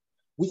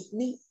with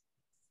me.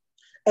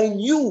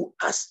 And you,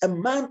 as a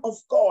man of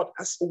God,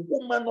 as a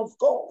woman of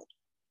God,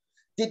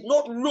 did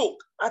not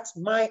look at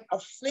my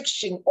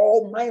affliction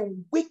or my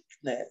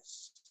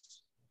weakness,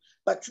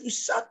 but you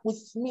sat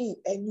with me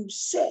and you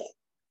said,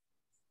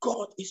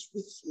 God is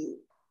with you.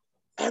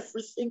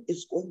 Everything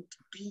is going to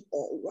be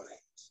all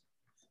right.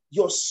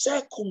 Your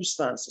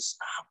circumstances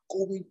are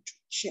going to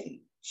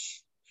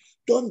change.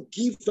 Don't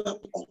give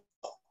up on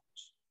God.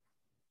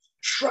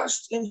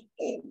 Trust in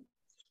him.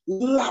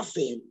 Love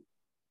him.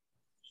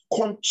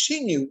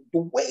 Continue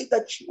the way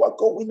that you are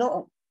going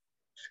on.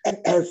 And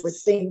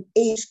everything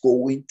is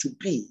going to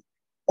be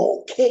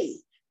okay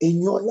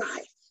in your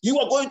life. You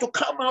are going to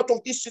come out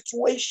of this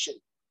situation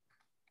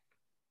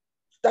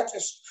that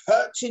is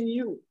hurting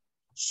you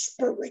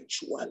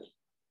spiritually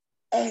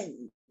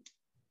and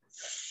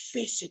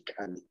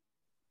physically.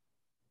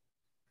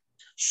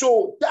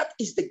 So that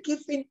is the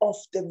giving of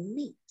the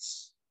meat.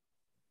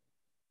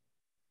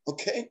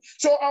 Okay?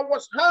 So I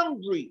was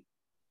hungry,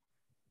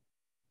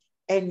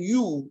 and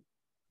you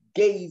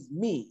gave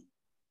me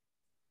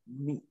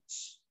meat.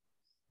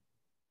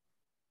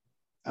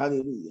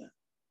 Hallelujah.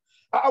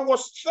 I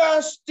was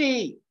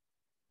thirsty,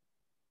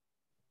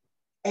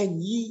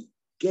 and ye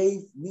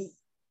gave me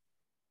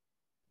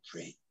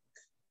drink.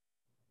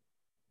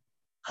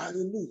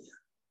 Hallelujah.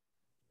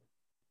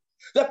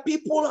 The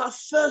people are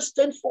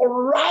thirsting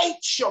for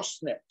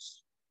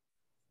righteousness.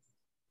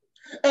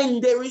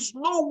 And there is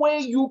no way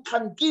you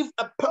can give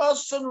a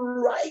person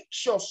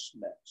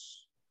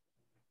righteousness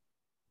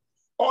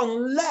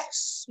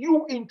unless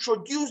you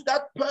introduce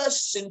that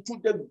person to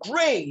the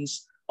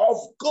grace of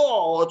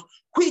God,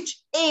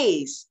 which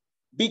is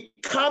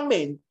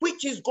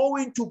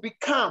going to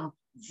become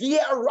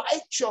their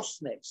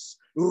righteousness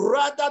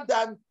rather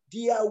than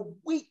their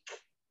weak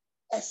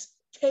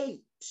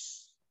estate.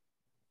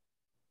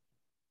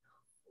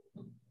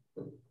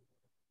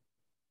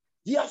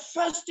 They are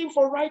thirsting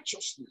for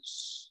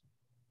righteousness.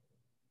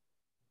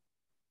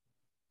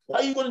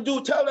 What are you going to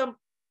do? Tell them,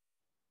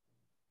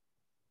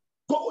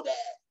 go there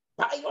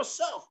by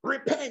yourself,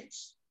 repent.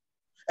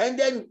 And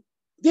then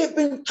they've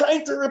been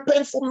trying to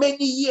repent for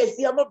many years.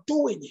 They are not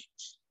doing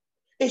it.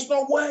 It's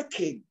not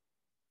working.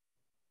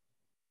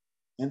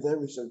 And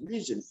there is a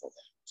reason for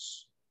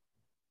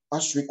that.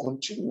 As we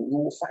continue, we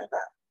will find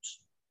out.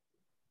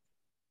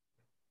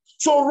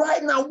 So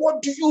right now,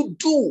 what do you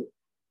do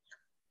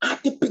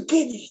at the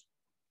beginning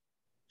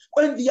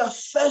when they are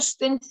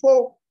thirsting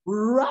for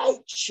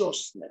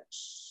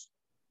righteousness?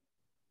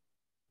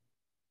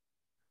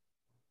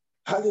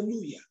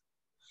 Hallelujah.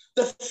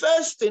 The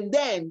thirsting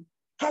then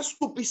has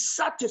to be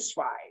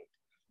satisfied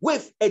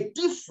with a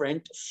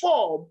different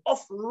form of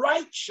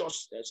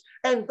righteousness.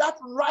 And that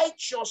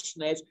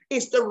righteousness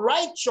is the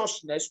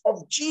righteousness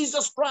of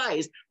Jesus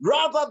Christ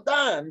rather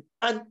than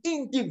an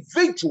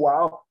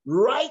individual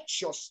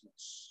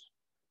righteousness.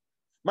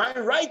 My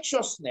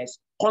righteousness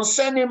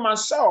concerning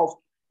myself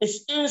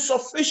is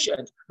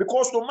insufficient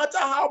because no matter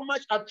how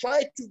much I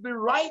try to be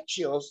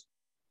righteous,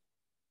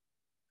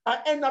 I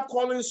end up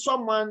calling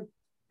someone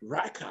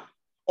raka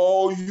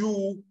or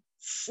you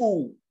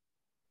fool.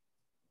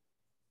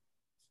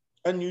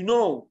 And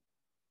you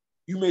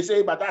may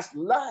say, but that's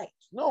lies.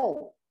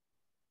 No.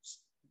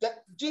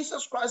 That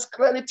Jesus Christ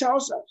clearly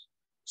tells us,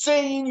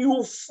 saying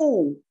you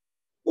fool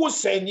will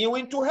send you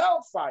into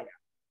hellfire.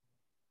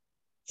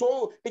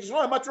 So it's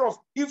not a matter of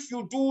if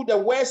you do the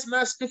worst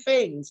nasty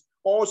things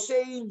or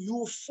saying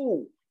you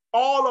fool,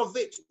 all of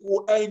it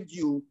will end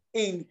you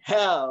in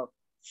hellfire.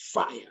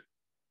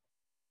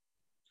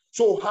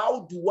 So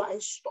how do I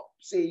stop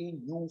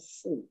saying you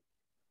fool?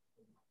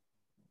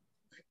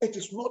 It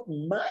is not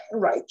my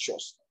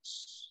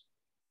righteousness,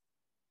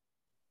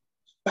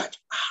 but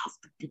I have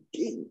to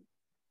begin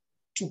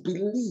to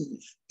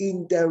believe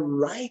in the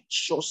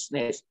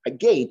righteousness.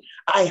 Again,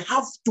 I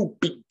have to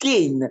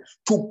begin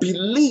to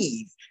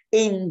believe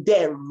in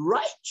the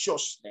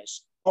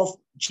righteousness of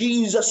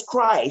Jesus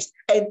Christ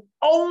and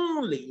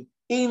only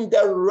in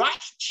the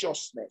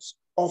righteousness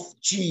of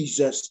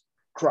Jesus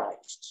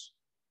Christ.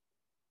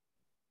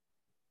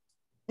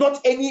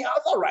 Not any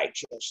other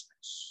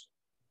righteousness,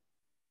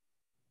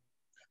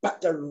 but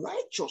the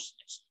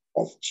righteousness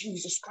of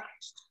Jesus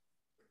Christ.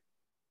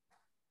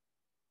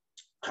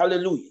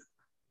 Hallelujah.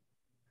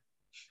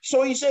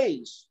 So he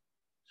says,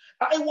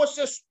 I was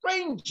a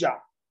stranger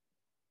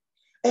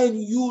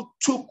and you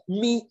took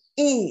me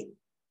in.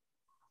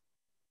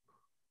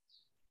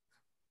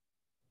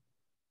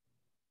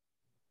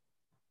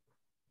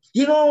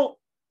 You know,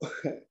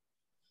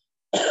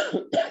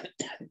 that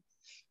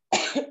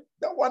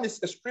one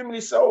is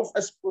extremely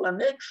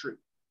self-explanatory.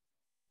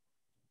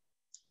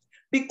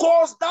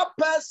 Because that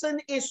person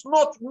is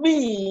not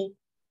me,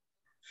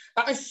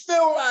 I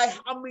feel I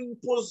am in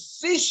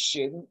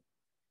position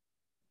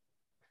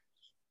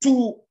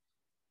to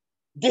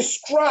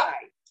describe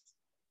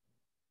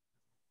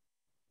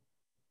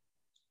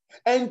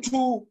and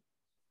to,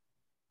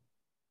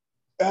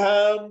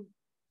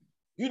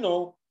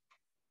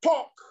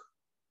 talk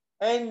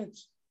and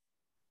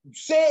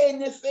say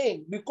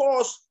anything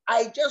because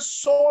I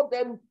just saw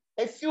them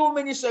a few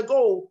minutes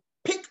ago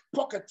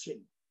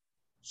pickpocketing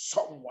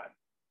someone.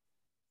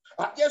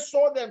 I just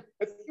saw them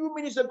a few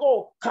minutes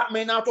ago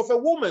coming out of a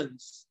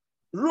woman's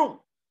room.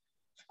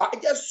 I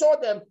just saw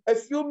them a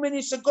few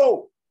minutes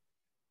ago.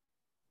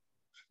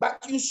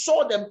 But you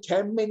saw them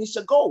 10 minutes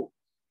ago.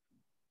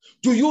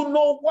 Do you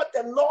know what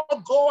the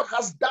Lord God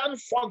has done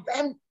for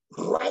them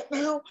right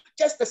now?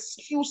 Just a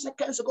few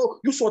seconds ago,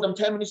 you saw them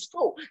 10 minutes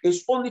ago.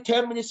 It's only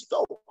 10 minutes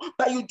ago.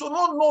 But you do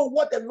not know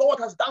what the Lord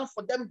has done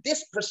for them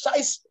this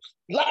precise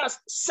last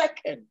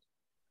second.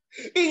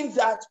 In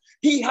that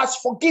he has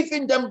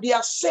forgiven them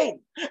their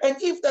sin. And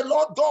if the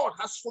Lord God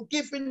has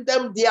forgiven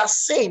them their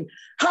sin,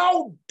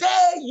 how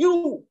dare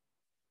you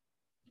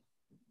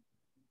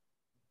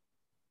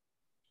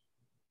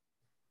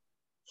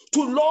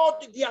to lord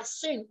their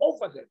sin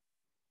over them?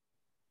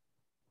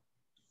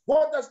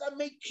 What does that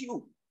make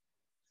you?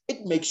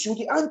 It makes you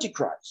the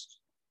Antichrist.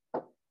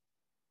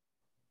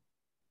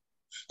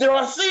 There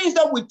are things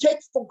that we take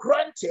for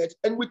granted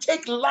and we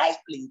take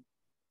lightly,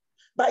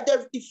 but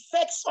the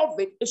effects of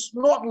it is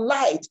not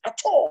light at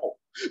all.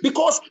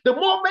 Because the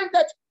moment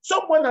that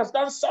someone has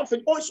done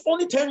something, it's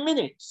only 10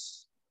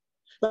 minutes.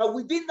 But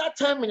within that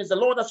 10 minutes, the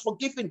Lord has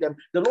forgiven them.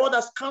 The Lord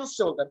has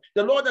counseled them.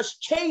 The Lord has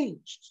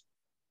changed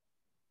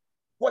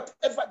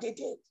whatever they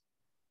did.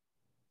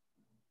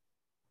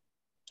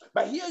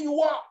 But here you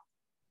are,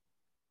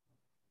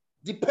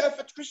 the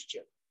perfect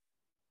Christian,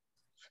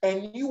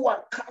 and you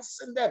are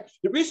cursing them.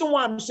 The reason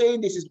why I'm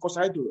saying this is because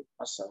I do it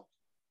myself.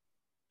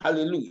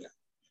 Hallelujah.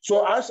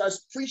 So as I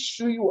preach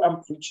to you,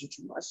 I'm preaching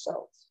to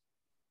myself.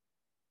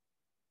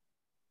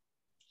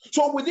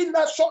 So within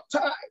that short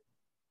time,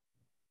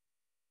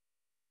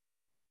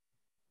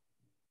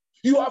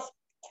 you have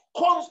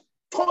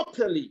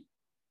totally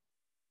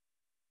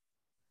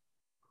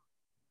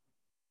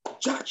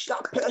judged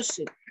that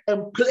person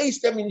and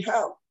placed them in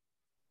hell.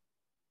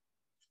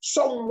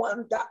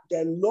 Someone that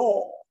the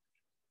Lord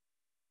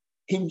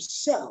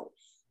himself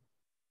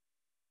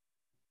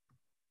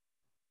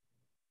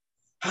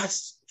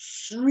has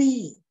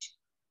freed,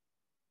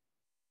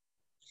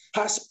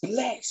 has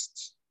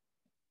blessed,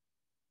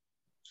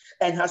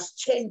 and has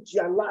changed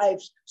their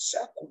lives'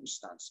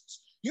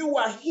 circumstances. You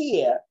are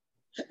here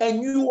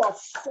and you are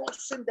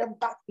forcing them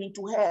back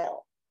into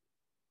hell.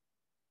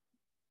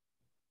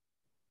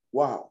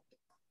 Wow.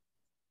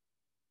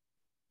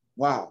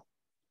 Wow.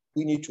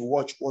 We need to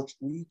watch what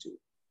we do.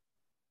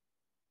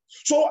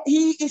 So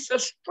he is a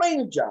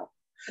stranger.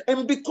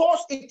 And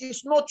because it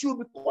is not you,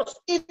 because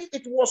if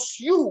it was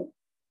you,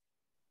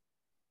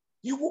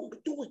 you won't be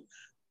doing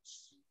that.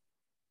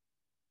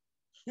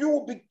 You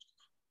will be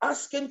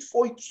asking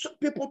for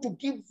people to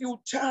give you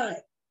time.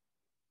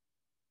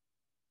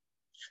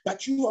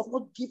 But you have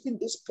not given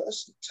this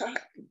person time.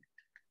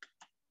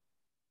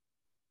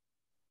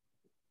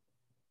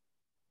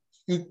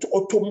 You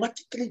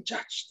automatically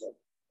judge them.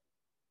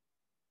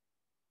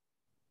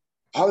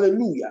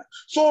 Hallelujah.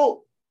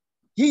 So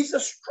he's a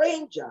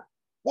stranger.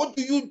 What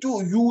do?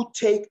 You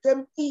take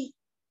them in,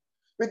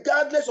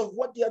 regardless of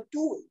what they are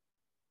doing.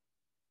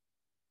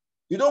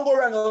 You don't go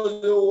around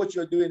and say, what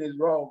you're doing is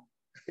wrong.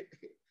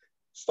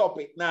 Stop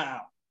it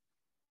now.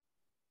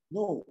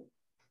 No.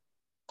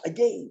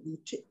 Again, you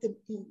take them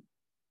in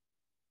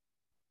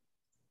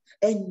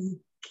and you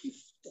give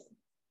them.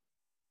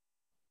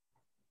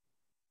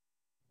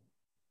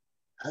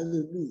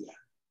 Hallelujah.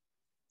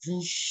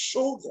 You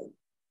show them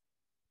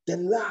the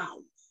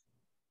love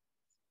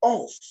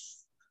of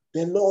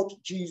the Lord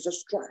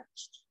Jesus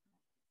Christ.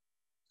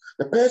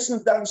 The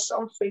person done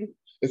something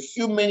a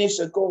few minutes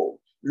ago,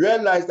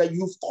 realize that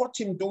you've caught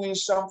him doing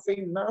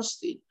something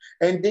nasty,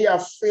 and they are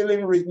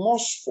feeling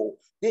remorseful.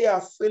 They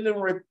are feeling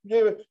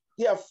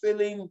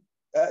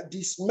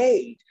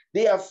dismayed.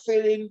 They are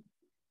feeling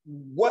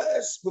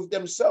worse with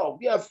themselves.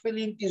 They are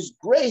feeling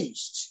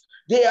disgraced.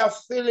 They are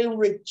feeling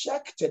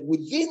rejected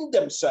within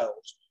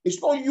themselves. It's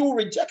not you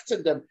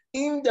rejecting them.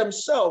 In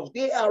themselves,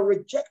 they are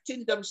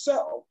rejecting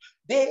themselves.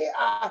 They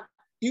are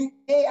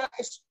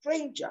a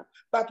stranger.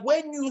 But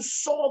when you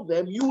saw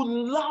them, you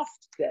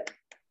loved them.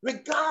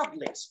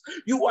 Regardless,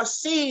 you are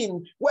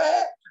seeing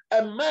where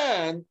a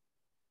man,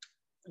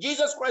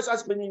 Jesus Christ,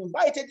 has been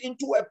invited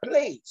into a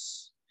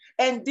place,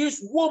 and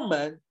this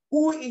woman,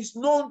 who is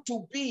known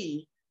to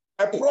be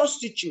a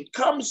prostitute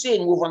comes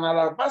in with an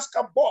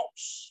alabaster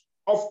box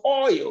of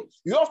oil,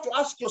 you have to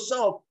ask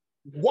yourself,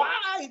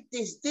 why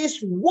does this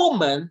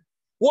woman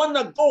want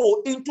to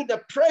go into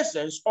the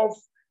presence of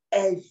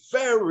a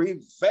very,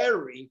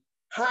 very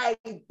high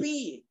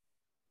being,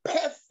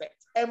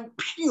 perfect and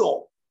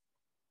pure?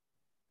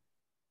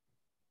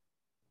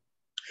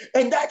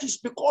 And that is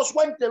because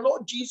when the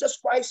Lord Jesus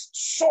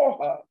Christ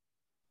saw her,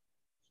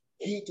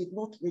 he did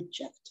not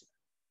reject her,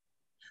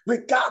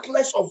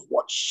 regardless of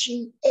what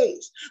she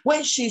is.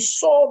 When she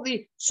saw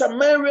the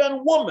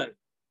Samaritan woman,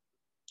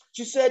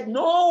 she said,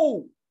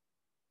 no,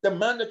 the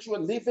man that you are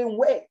living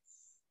with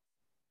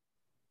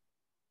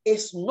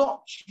is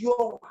not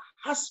your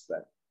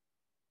husband.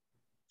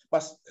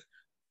 But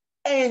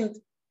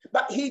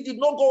he did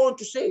not go on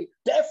to say,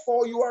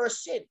 therefore you are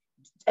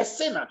a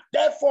sinner,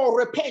 therefore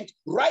repent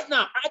right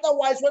now.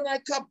 Otherwise, when I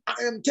come, I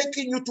am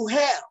taking you to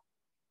hell.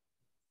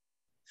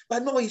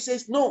 But no, he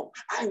says, no,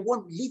 I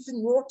want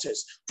living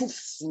waters to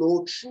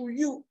flow through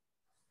you.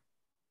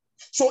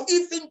 So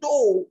even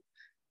though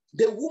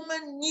the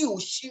woman knew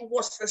she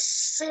was a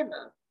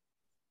sinner,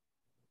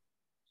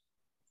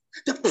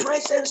 the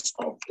presence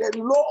of the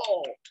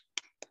Lord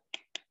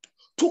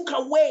took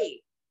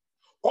away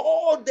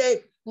all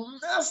the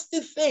nasty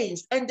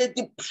things and the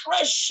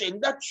depression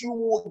that you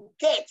will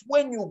get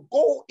when you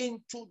go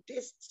into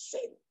this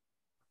sin.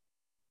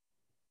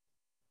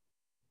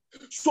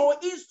 So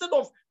instead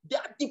of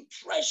that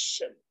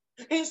depression,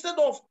 instead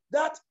of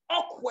that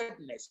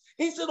awkwardness,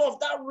 instead of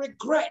that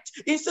regret,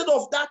 instead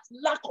of that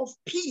lack of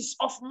peace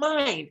of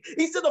mind,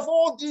 instead of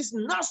all these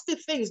nasty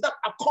things that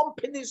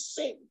accompany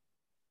sin,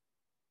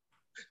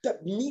 the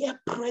mere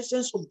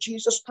presence of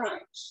Jesus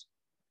Christ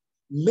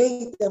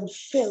made them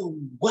feel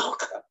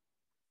welcome,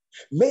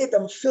 made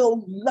them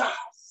feel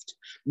loved,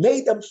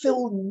 made them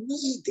feel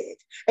needed,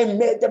 and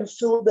made them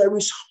feel there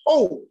is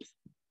hope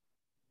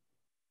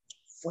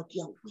for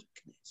their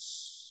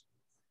weakness.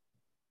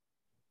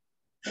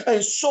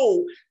 And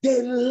so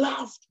they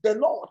loved the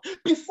Lord.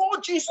 Before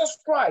Jesus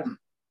Christ,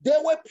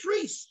 there were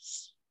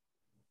priests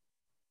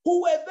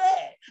who were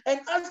there.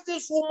 And as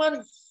this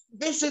woman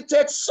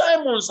visited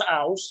Simon's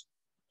house,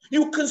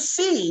 you can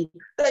see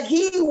that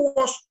he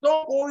was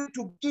not going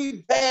to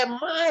give her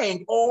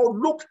mind or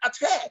look at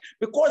her,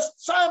 because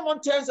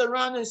Simon turns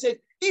around and says,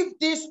 if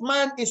this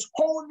man is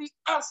holy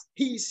as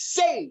he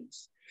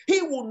says,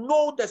 he will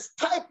know the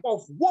type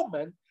of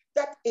woman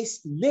that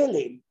is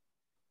kneeling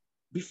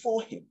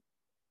before him.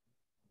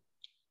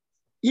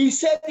 He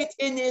said it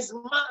in his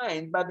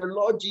mind, but the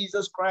Lord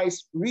Jesus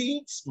Christ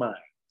reads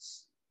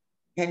minds.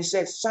 And he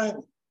said,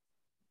 Simon,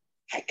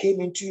 I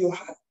came into your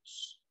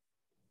house.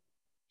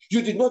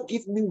 You did not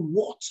give me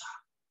water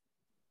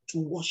to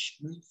wash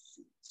my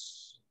feet.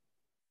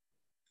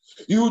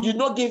 You did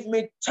not give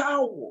me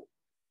towel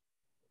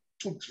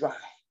to dry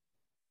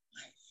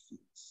my feet.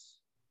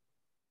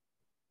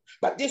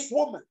 But this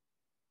woman,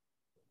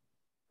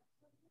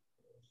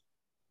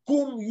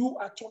 whom you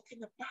are talking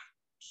about,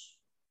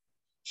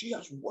 she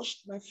has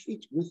washed my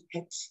feet with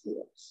her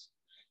tears.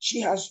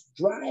 She has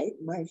dried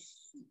my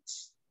feet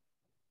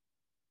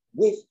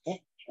with her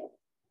hair.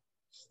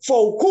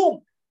 For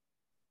whom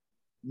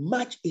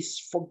much is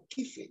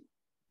forgiven,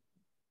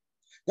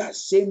 that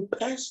same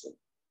person,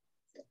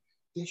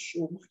 they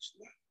show much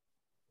love.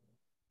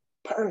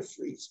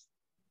 Paraphrasing.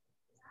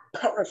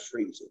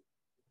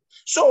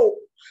 So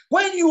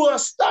when you are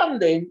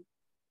standing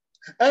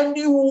and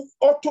you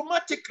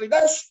automatically,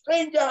 that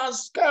stranger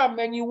has come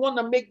and you want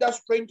to make that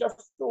stranger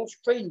feel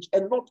strange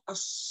and not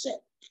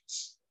accept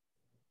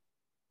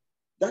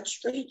that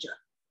stranger.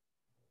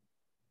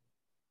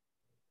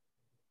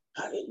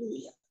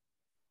 Hallelujah.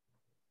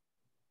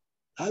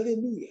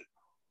 Hallelujah.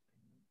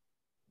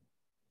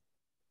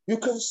 You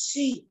can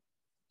see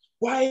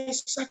why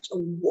such a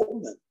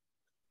woman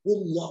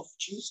will love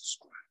Jesus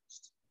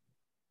Christ.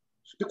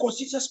 Because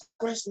Jesus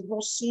Christ did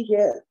not see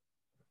her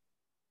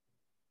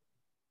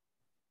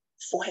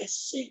for her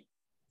sin.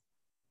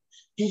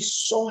 He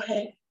saw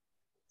her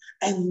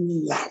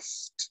and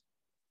loved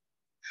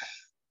her,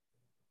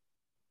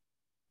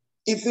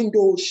 even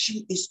though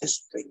she is a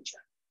stranger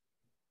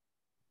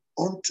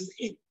unto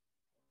him.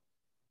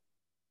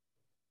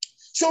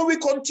 So we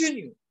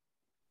continue.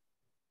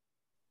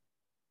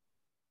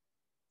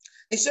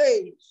 It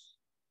says,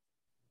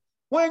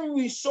 when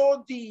we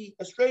saw thee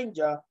a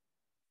stranger,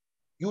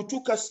 you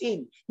took us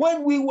in.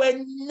 When we were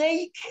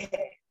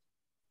naked,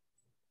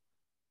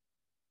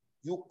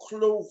 you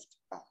clothed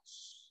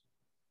us.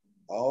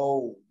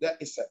 Oh,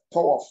 that is a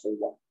powerful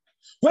one.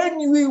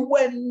 When we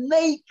were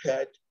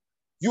naked,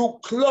 you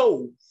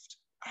clothed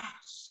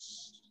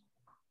us.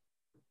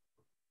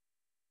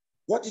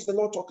 What is the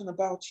Lord talking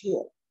about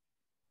here?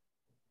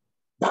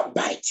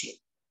 Backbiting.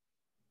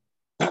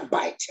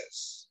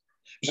 Backbiters.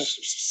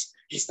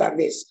 He's done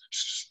this.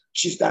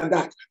 She's done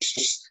that.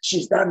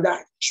 She's done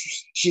that.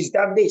 She's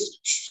done this.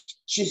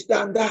 She's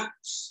done that.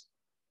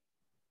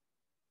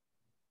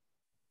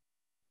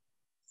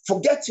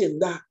 Forgetting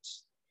that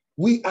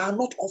we are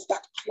not of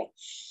that cloth.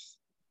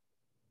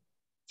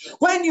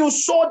 When you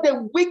saw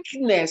the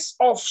weakness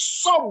of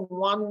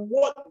someone,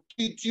 what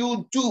did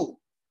you do?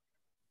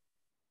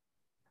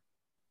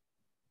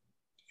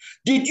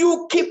 Did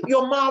you keep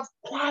your mouth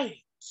quiet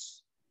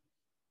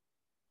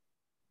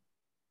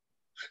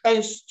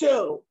and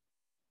still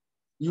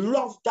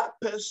love that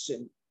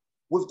person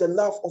with the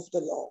love of the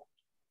Lord?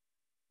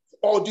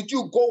 Or did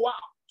you go out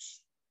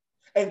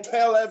and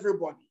tell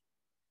everybody?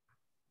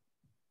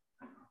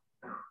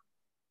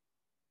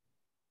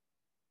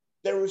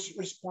 There is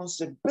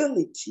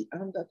responsibility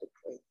under the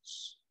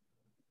grace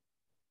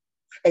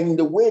and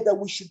the way that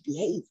we should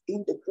behave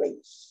in the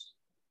grace.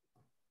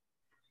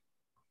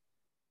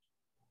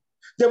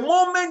 The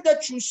moment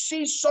that you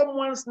see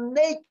someone's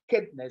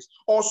nakedness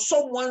or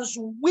someone's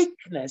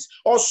weakness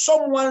or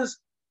someone's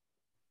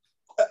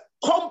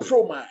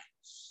compromise,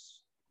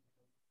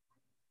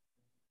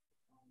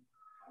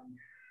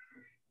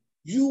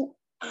 you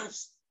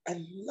as a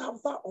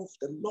lover of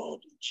the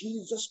Lord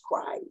Jesus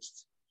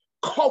Christ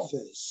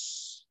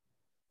covers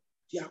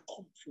their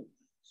compromise.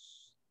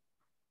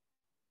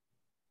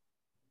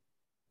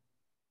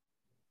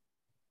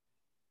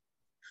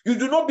 You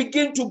do not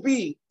begin to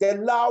be the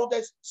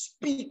loudest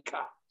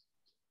speaker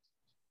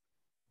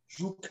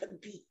you can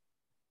be.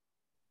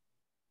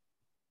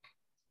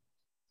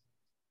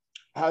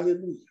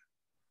 Hallelujah.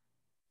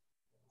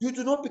 You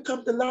do not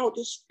become the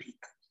loudest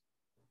speaker,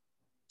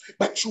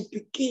 but you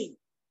begin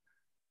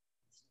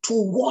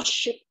to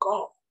worship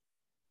God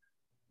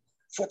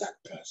for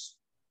that person.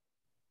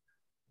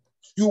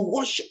 You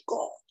worship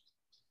God.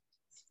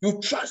 You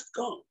trust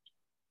God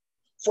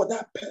for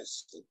that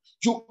person.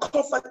 You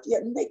cover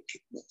their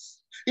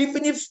nakedness.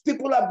 Even if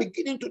people are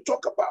beginning to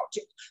talk about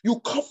it, you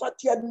cover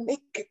their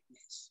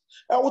nakedness.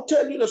 I will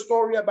tell you the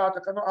story about,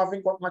 I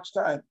haven't got much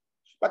time,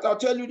 but I'll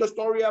tell you the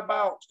story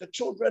about the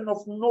children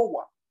of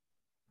Noah.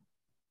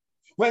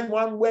 When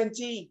one went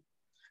in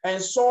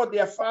and saw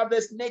their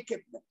father's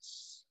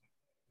nakedness,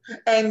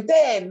 and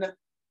then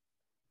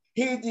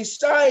he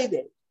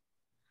decided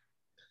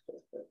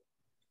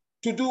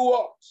to do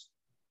what?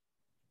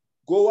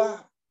 Go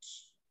out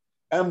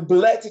and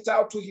blurt it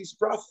out to his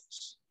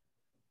brothers.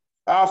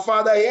 Our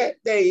father here,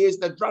 there he is,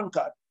 the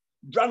drunkard,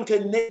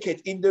 drunken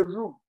naked in the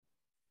room.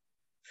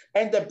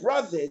 And the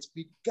brothers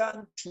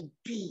began to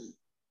be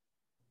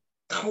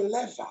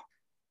clever,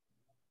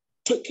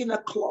 taking a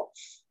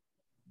cloth,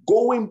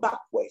 going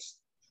backwards,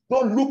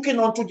 not looking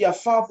onto their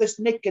father's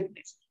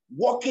nakedness,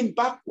 walking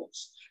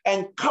backwards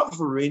and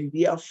covering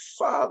their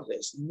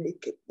father's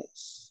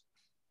nakedness.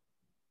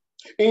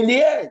 In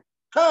the end,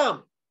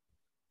 Ham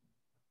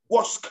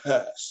was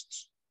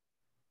cursed.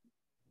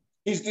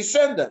 His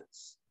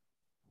descendants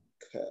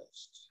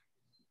cursed.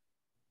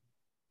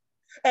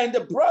 And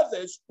the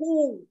brothers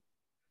who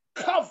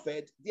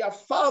covered their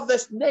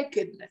father's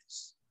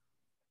nakedness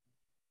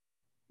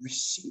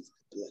received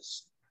the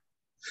blessing.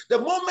 The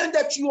moment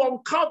that you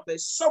uncover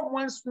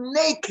someone's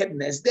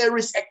nakedness, there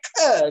is a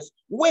curse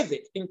with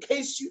it. In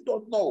case you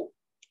don't know,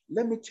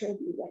 let me tell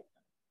you right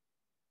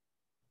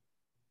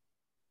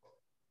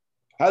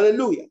now.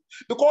 Hallelujah.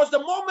 Because the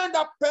moment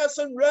that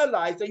person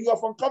realizes that you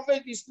have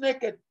uncovered his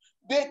naked,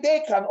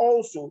 they can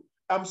also,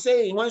 I'm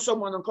saying, when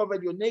someone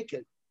uncovered your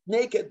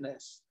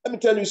nakedness, let me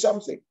tell you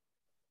something.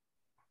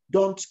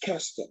 Don't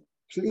curse them.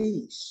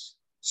 Please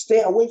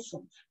stay away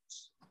from that.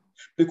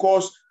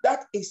 Because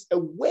that is a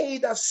way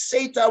that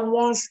Satan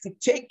wants to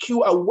take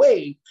you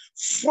away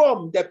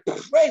from the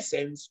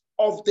presence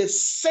of the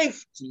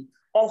safety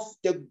of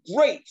the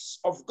grace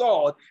of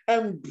God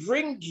and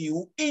bring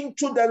you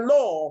into the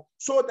law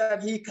so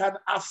that he can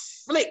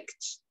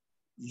afflict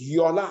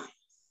your life.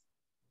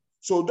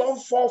 So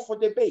don't fall for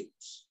the bait.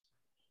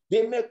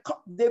 They may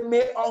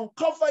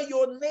uncover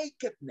your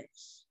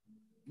nakedness,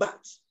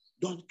 but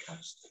don't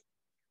curse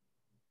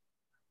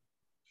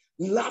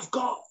them. Love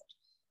God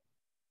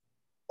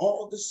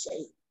all the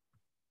same.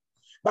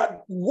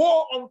 But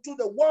woe unto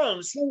the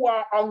ones who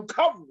are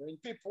uncovering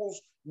people's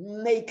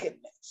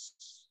nakedness.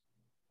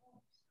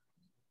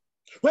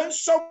 When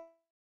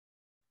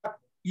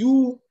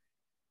you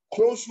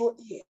close your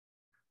ear.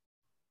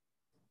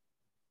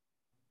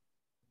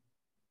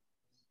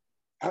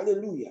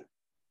 Hallelujah.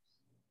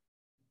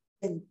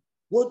 And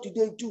what did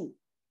they do?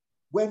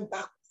 Went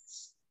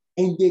backwards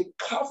and they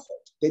covered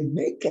the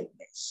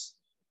nakedness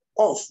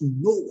of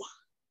Noah,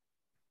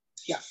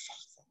 their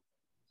father.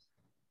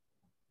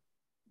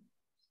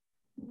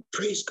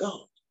 Praise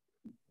God.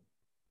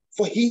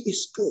 For he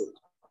is good.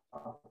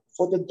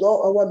 For the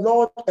God, our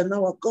Lord and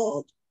our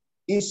God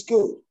is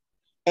good.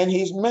 And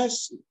his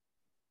mercy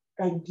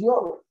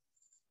endureth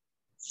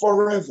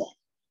forever.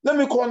 Let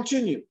me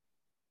continue.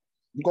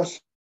 Because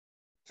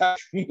I'm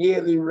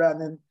really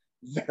running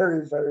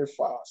very, very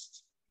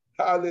fast.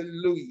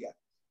 Hallelujah.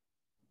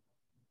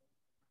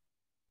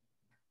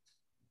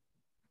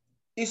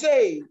 He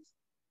says,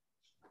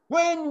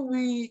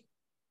 when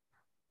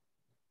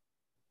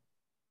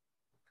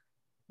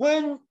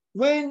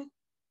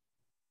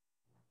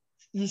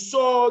you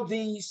saw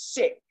thee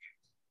sick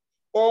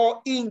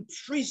or in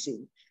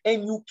prison,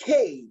 and you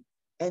came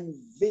and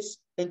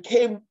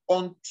came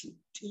unto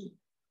thee,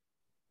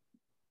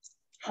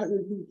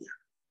 Hallelujah.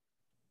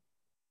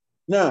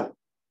 Now,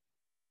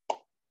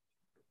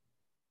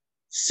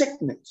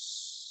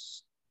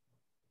 sickness,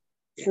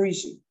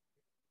 prison.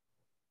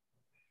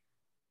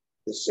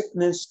 The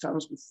sickness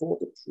comes before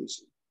the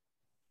prison.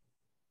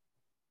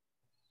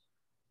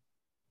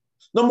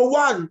 Number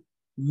one,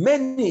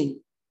 many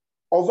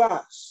of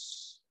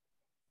us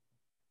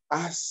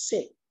are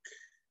sick.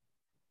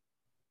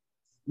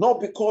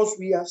 Not because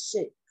we are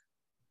sick,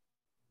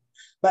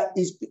 but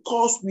it's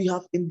because we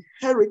have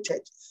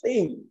inherited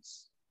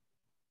things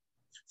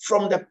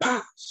from the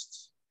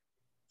past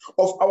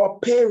of our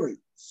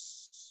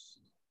parents,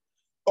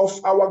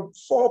 of our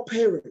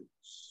foreparents,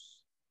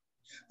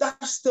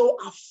 that still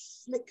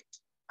afflict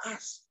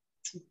us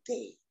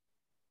today,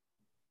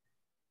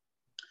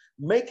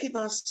 making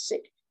us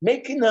sick,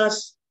 making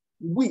us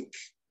weak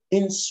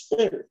in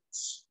spirit.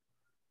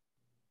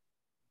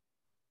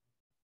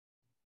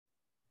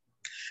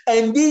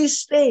 And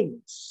these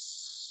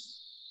things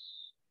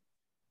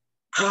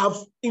have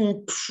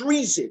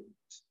imprisoned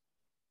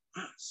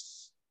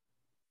us.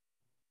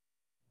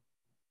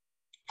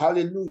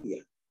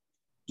 Hallelujah.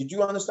 Did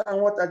you understand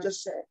what I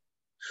just said?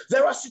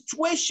 There are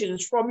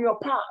situations from your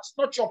past,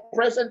 not your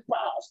present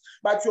past,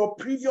 but your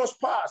previous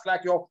past,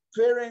 like your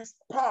parents'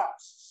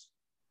 past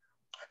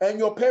and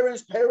your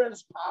parents'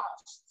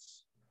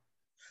 past,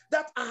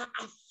 that are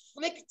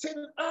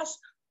afflicting us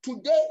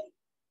today.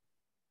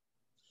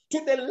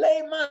 To the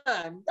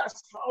layman,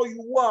 that's how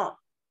you are.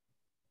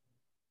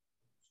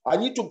 I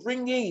need to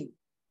bring in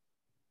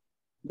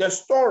the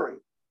story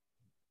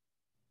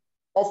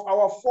of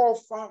our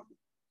forefather,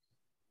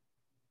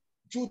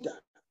 Judah,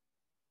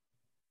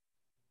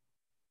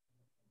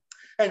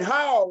 and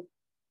how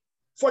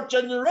for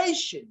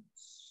generations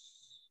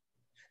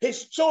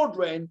his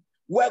children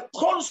were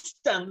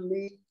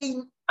constantly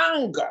in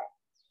anger.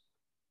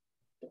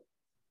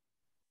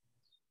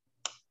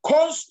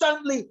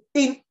 Constantly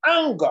in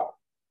anger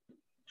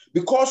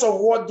because of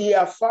what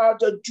their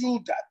father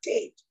Judah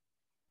did.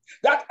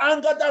 That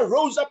anger that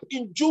rose up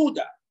in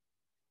Judah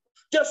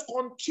just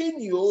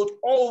continued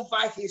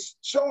over his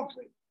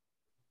children.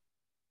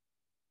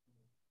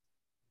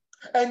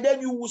 And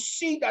then you will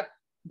see that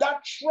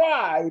that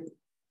tribe,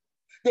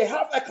 they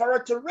have a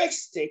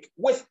characteristic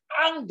with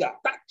anger,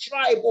 that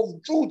tribe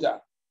of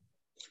Judah.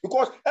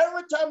 Because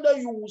every time that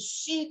you will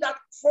see that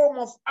form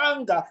of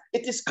anger,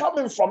 it is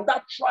coming from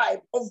that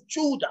tribe of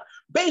Judah,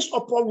 based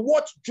upon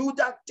what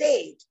Judah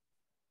did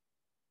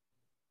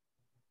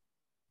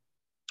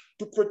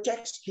to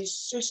protect his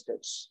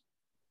sister's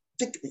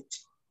dignity.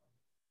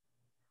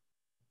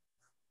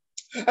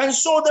 And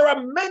so there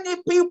are many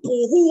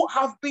people who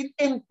have been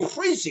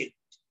imprisoned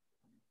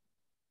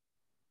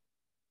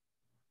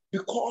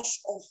because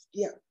of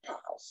their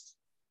past.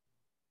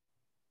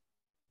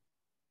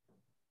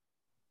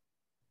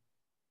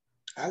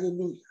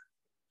 Hallelujah.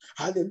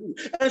 Hallelujah.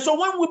 And so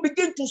when we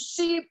begin to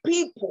see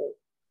people,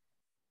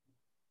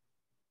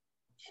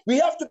 we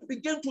have to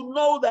begin to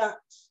know that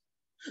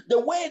the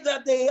way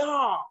that they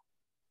are,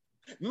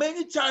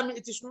 many times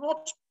it is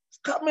not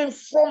coming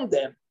from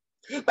them,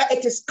 but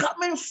it is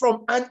coming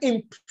from an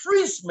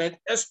imprisonment,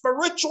 a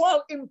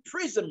spiritual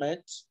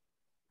imprisonment,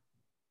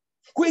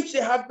 which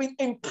they have been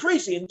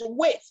imprisoned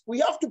with. We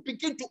have to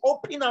begin to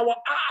open our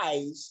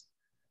eyes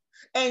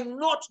and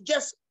not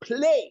just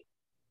play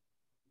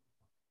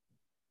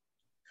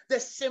the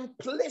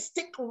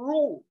simplistic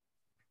rule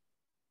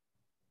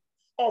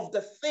of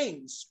the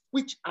things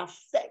which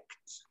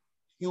affect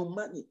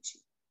humanity.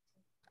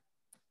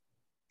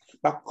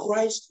 But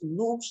Christ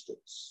knows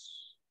this.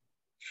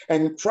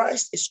 And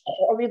Christ is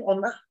calling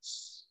on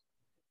us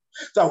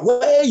that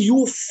where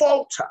you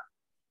falter,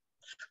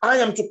 I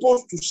am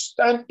supposed to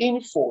stand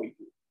in for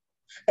you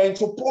and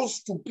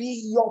supposed to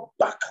be your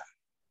backer.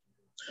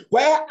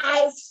 Where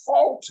I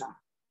falter,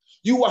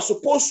 you are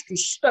supposed to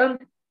stand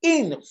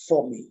in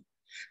for me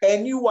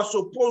and you are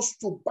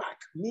supposed to back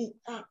me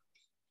up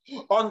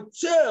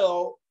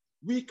until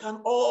we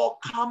can all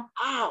come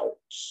out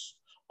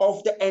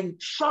of the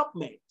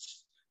entrapment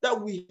that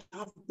we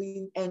have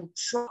been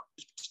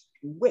entrapped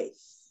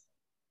with.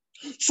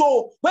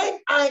 So when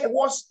I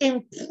was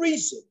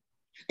imprisoned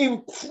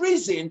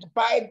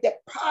by the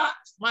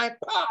past, my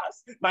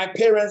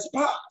parents'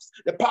 past,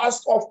 the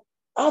past of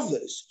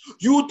others,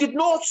 you did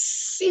not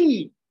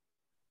see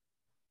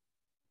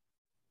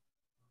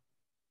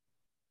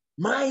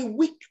my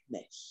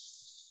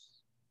weakness.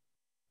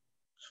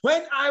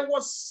 When I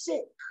was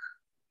sick,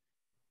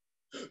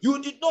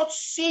 you did not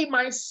see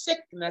my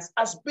sickness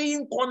as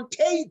being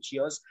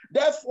contagious.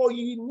 Therefore,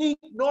 you need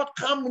not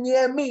come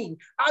near me.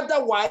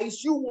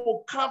 Otherwise, you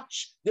will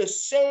catch the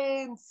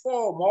same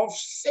form of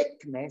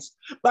sickness,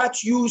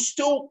 but you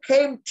still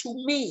came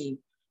to me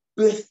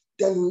with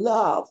the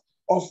love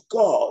of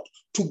God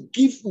to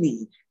give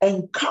me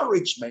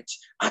encouragement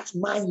at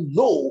my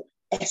low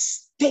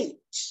estate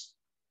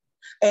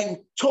and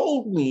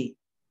told me,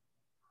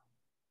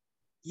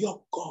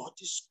 your God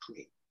is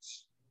great.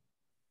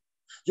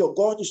 Your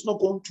God is not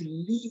going to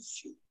leave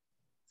you.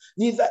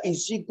 Neither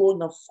is he going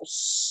to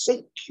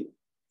forsake you.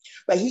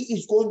 But he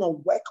is going to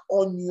work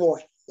on your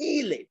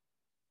healing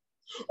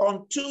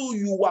until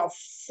you are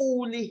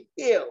fully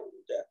healed.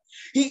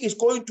 He is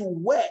going to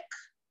work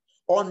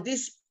on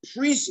this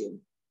prison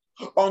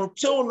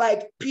until,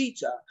 like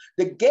Peter,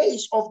 the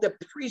gates of the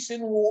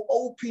prison will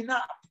open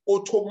up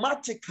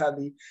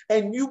automatically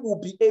and you will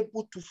be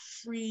able to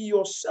free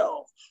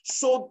yourself.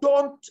 So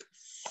don't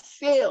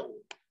feel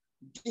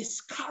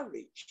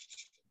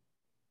discouraged.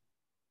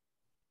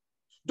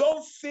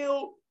 Don't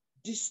feel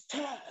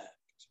disturbed.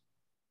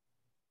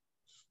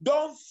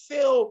 Don't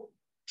feel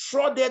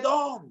trodden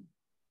on.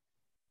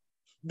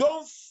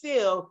 Don't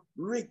feel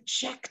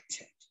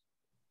rejected.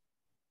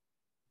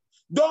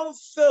 Don't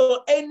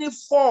feel any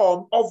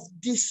form of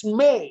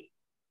dismay,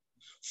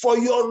 for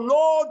your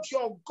Lord,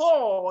 your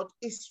God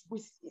is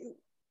with you.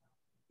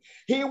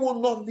 He will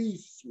not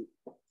leave you.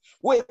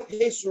 With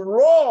his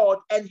rod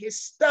and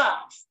his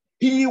staff,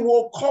 he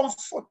will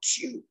comfort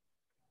you.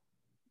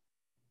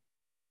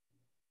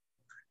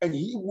 And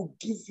he will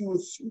give you a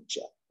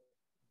future.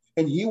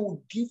 And he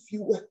will give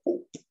you a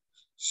hope.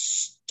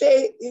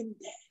 Stay in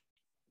there.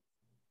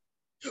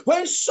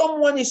 When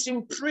someone is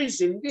in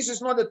prison, this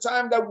is not the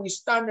time that we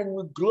stand and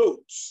we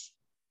gloat.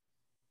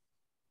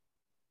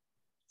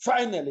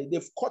 Finally,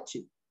 they've caught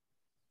him.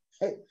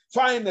 Hey,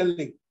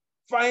 finally,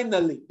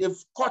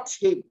 they've caught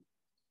him.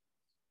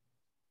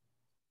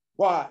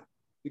 Why?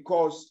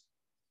 Because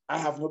I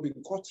have not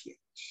been caught yet.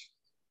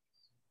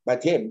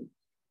 But him,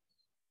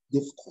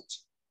 they've caught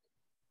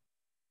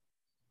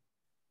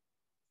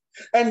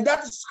him. And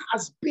that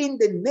has been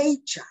the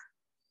nature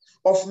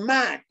of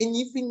man, and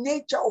even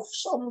nature of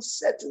some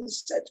certain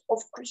set of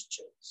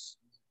Christians.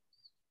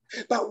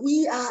 But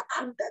we are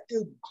under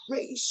the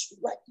grace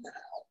right now.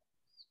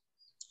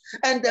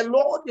 And the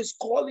Lord is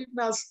calling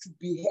us to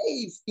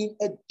behave in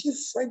a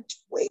different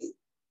way.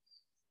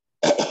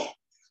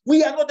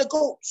 We are not the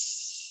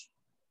goats.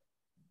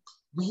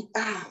 We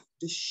are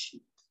the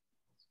sheep.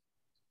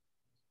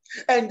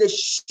 And the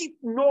sheep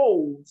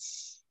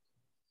knows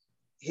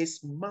his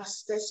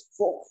master's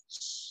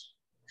voice.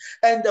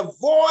 And the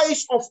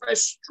voice of a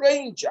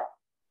stranger,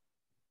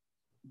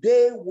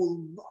 they will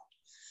not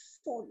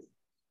follow.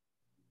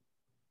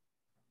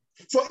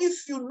 So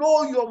if you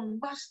know your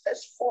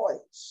master's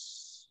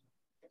voice,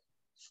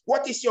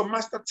 what is your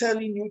master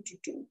telling you to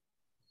do?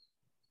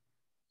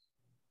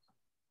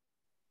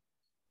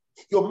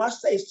 Your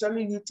master is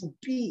telling you to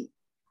be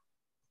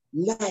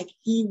like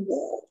he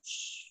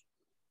was.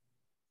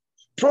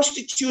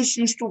 Prostitutes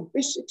used to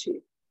visit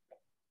him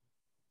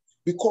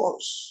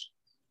because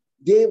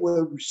they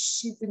were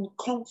receiving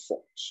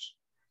comfort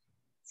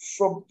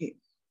from him.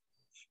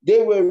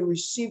 They were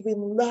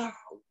receiving love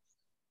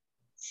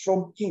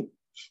from him.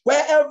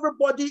 Where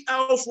everybody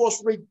else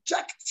was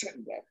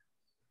rejecting them.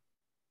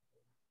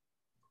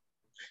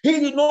 He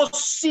did not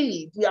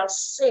see their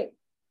sin,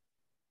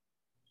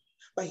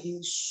 but he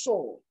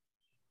saw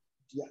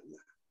their love.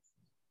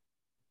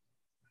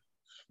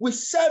 We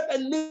serve a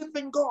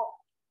living God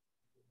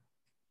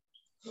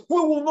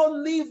who will not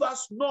leave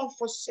us nor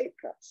forsake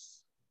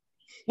us,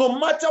 no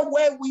matter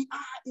where we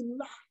are in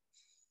life.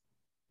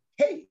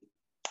 Hey,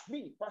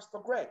 me, Pastor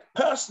Greg,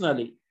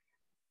 personally,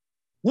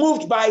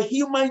 moved by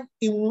human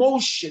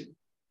emotion,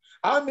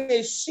 I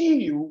may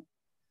see you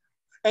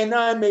and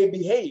I may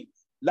behave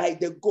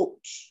like the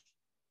goat.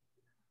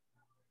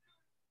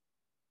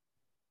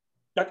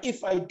 That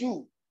if I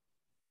do,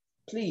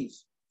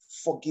 please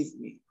forgive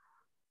me.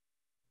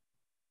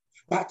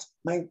 But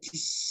my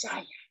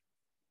desire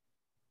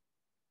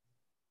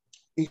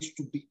is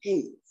to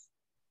behave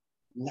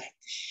like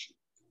the sheep.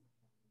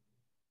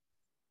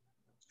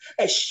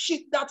 A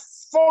sheep that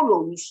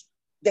follows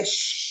the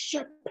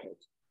shepherd.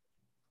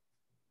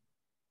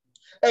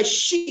 A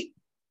sheep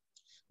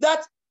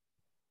that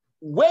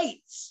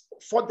waits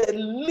for the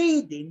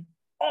leading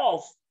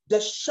of the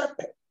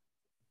shepherd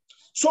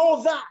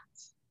so that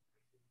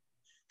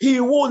he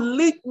will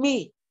lead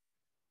me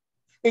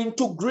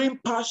into green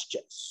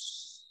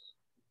pastures.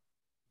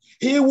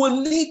 He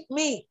will lead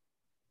me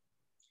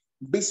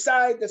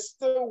beside the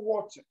still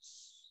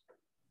waters.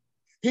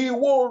 He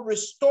will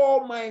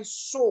restore my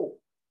soul.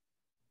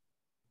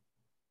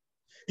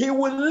 He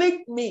will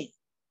lead me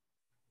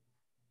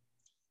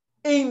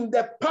in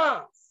the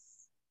path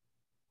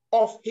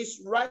of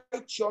his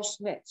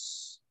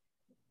righteousness.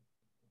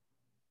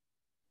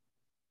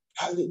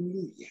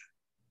 Hallelujah.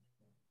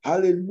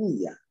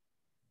 Hallelujah.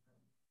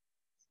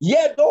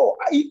 Yet though,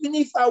 even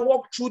if I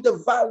walk through the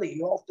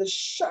valley of the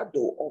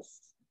shadow of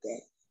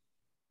death,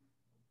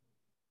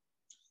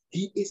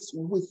 he is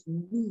with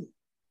me.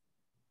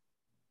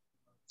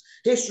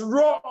 His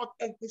rod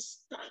and his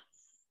staff,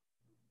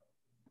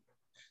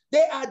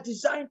 they are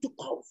designed to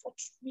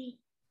comfort me.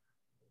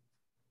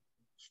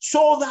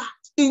 So that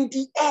in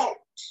the end,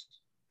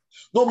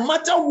 no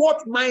matter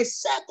what my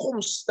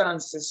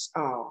circumstances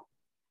are,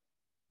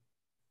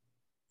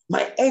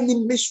 my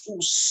enemies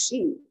will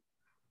see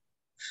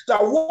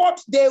that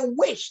what they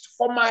wished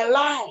for my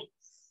life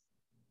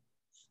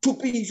to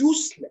be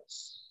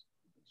useless,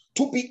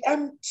 to be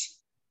empty,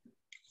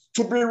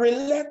 to be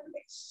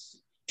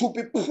relentless, to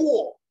be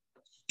poor,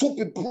 to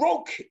be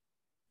broken,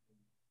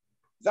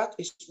 That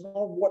is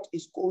not what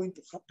is going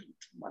to happen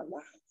to my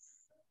life.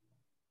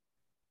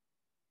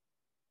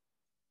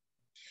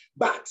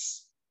 But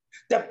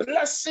the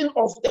blessing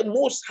of the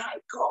Most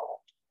High God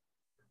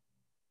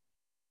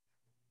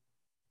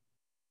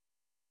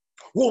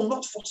will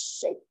not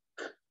forsake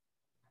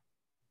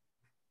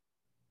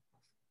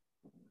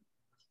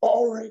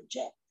or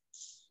reject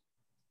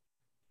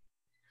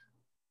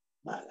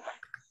my life.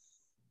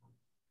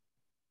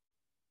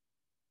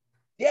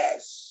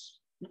 Yes.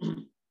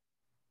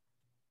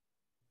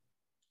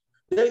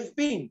 There have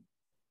been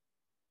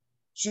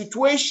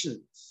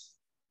situational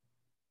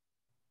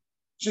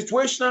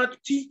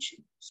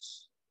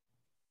teachings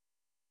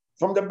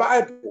from the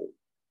Bible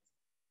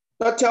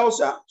that tells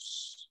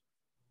us,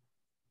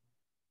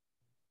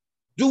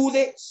 do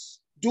this,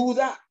 do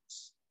that,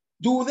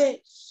 do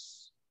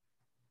this.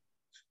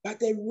 But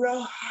the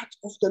real heart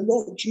of the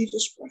Lord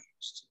Jesus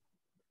Christ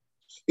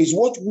is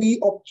what we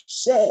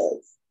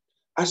observe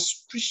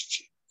as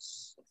Christians.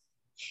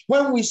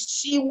 When we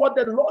see what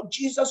the Lord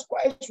Jesus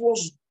Christ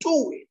was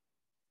doing,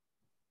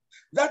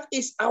 that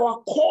is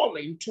our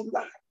calling to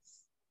life.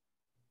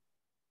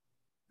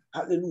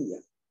 Hallelujah.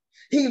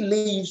 He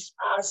leaves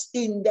us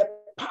in the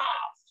path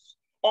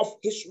of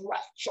his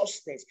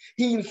righteousness.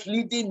 He is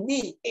leading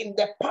me in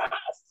the path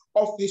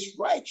of his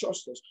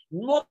righteousness,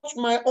 not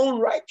my own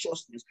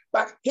righteousness,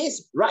 but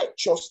his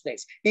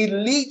righteousness. He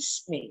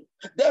leads me.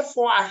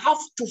 Therefore, I have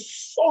to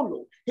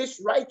follow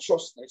his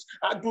righteousness.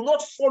 I do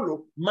not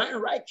follow my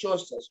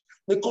righteousness,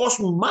 because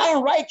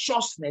my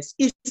righteousness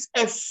is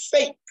a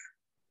fake.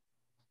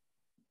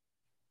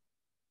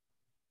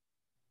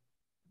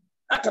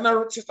 I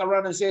cannot sit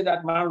around and say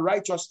that my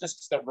righteousness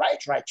is the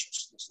right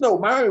righteousness. No,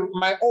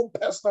 my own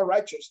personal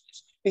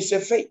righteousness is a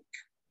fake.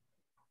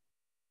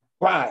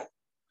 Why?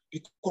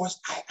 Because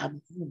I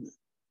am human.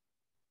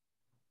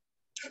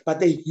 But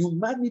the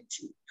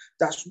humanity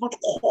does not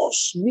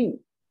cause me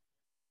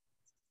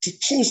to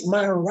choose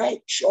my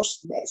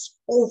righteousness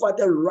over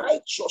the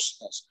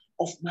righteousness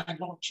of my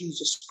Lord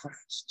Jesus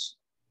Christ.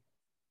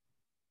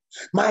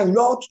 My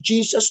Lord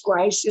Jesus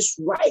Christ's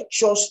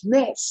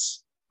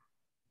righteousness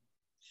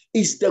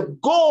is the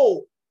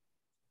goal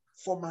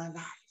for my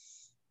life.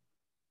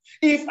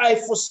 If I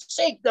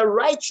forsake the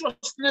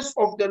righteousness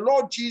of the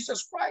Lord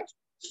Jesus Christ,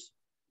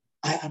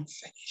 I am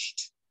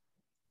finished.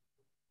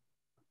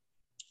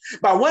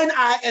 But when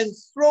I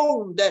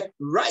enthrone the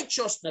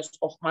righteousness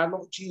of my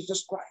Lord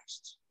Jesus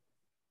Christ,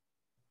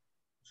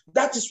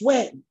 that is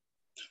when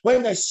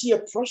I see a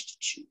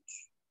prostitute,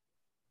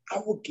 I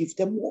will give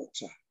them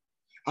water.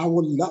 I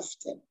will love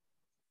them.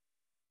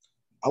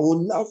 I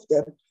will love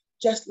them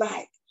just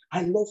like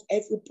I love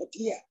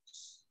everybody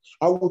else.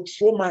 I will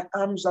throw my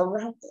arms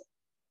around them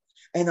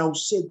and I'll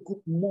say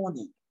good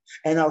morning.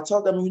 And I'll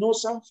tell them, you know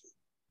something?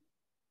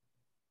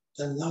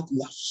 The Lord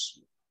loves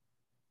you.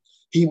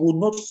 He will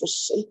not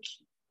forsake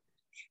you.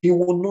 He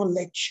will not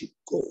let you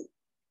go.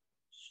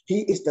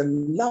 He is the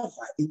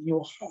lover in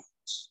your heart.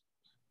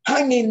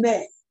 Hang in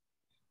there.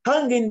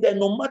 Hang in there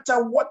no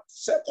matter what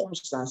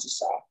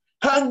circumstances are.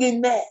 Hang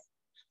in there.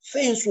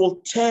 Things will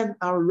turn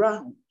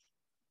around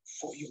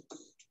for your good.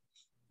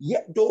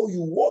 Yet though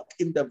you walk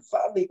in the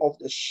valley of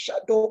the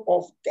shadow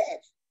of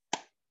death,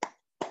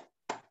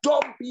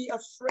 don't be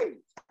afraid.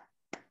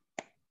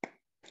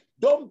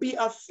 Don't be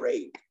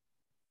afraid.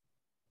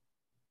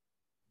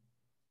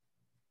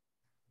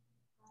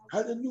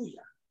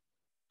 Hallelujah.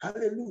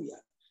 Hallelujah.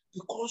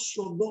 Because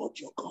your Lord,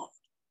 your God,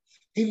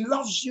 he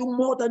loves you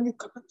more than you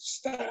can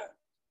understand.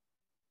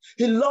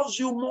 He loves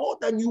you more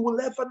than you will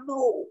ever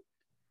know.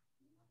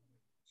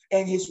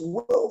 And his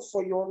will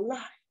for your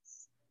life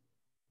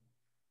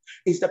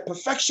is the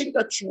perfection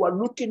that you are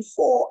looking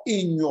for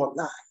in your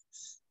life.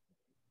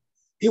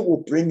 He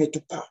will bring it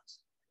to pass.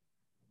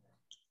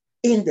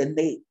 In the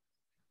name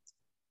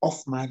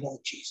of my Lord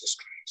Jesus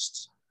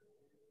Christ.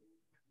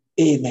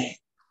 Amen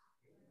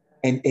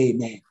and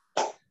amen.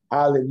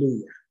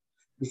 Hallelujah.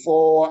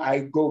 Before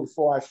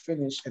I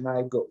finish and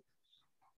I go,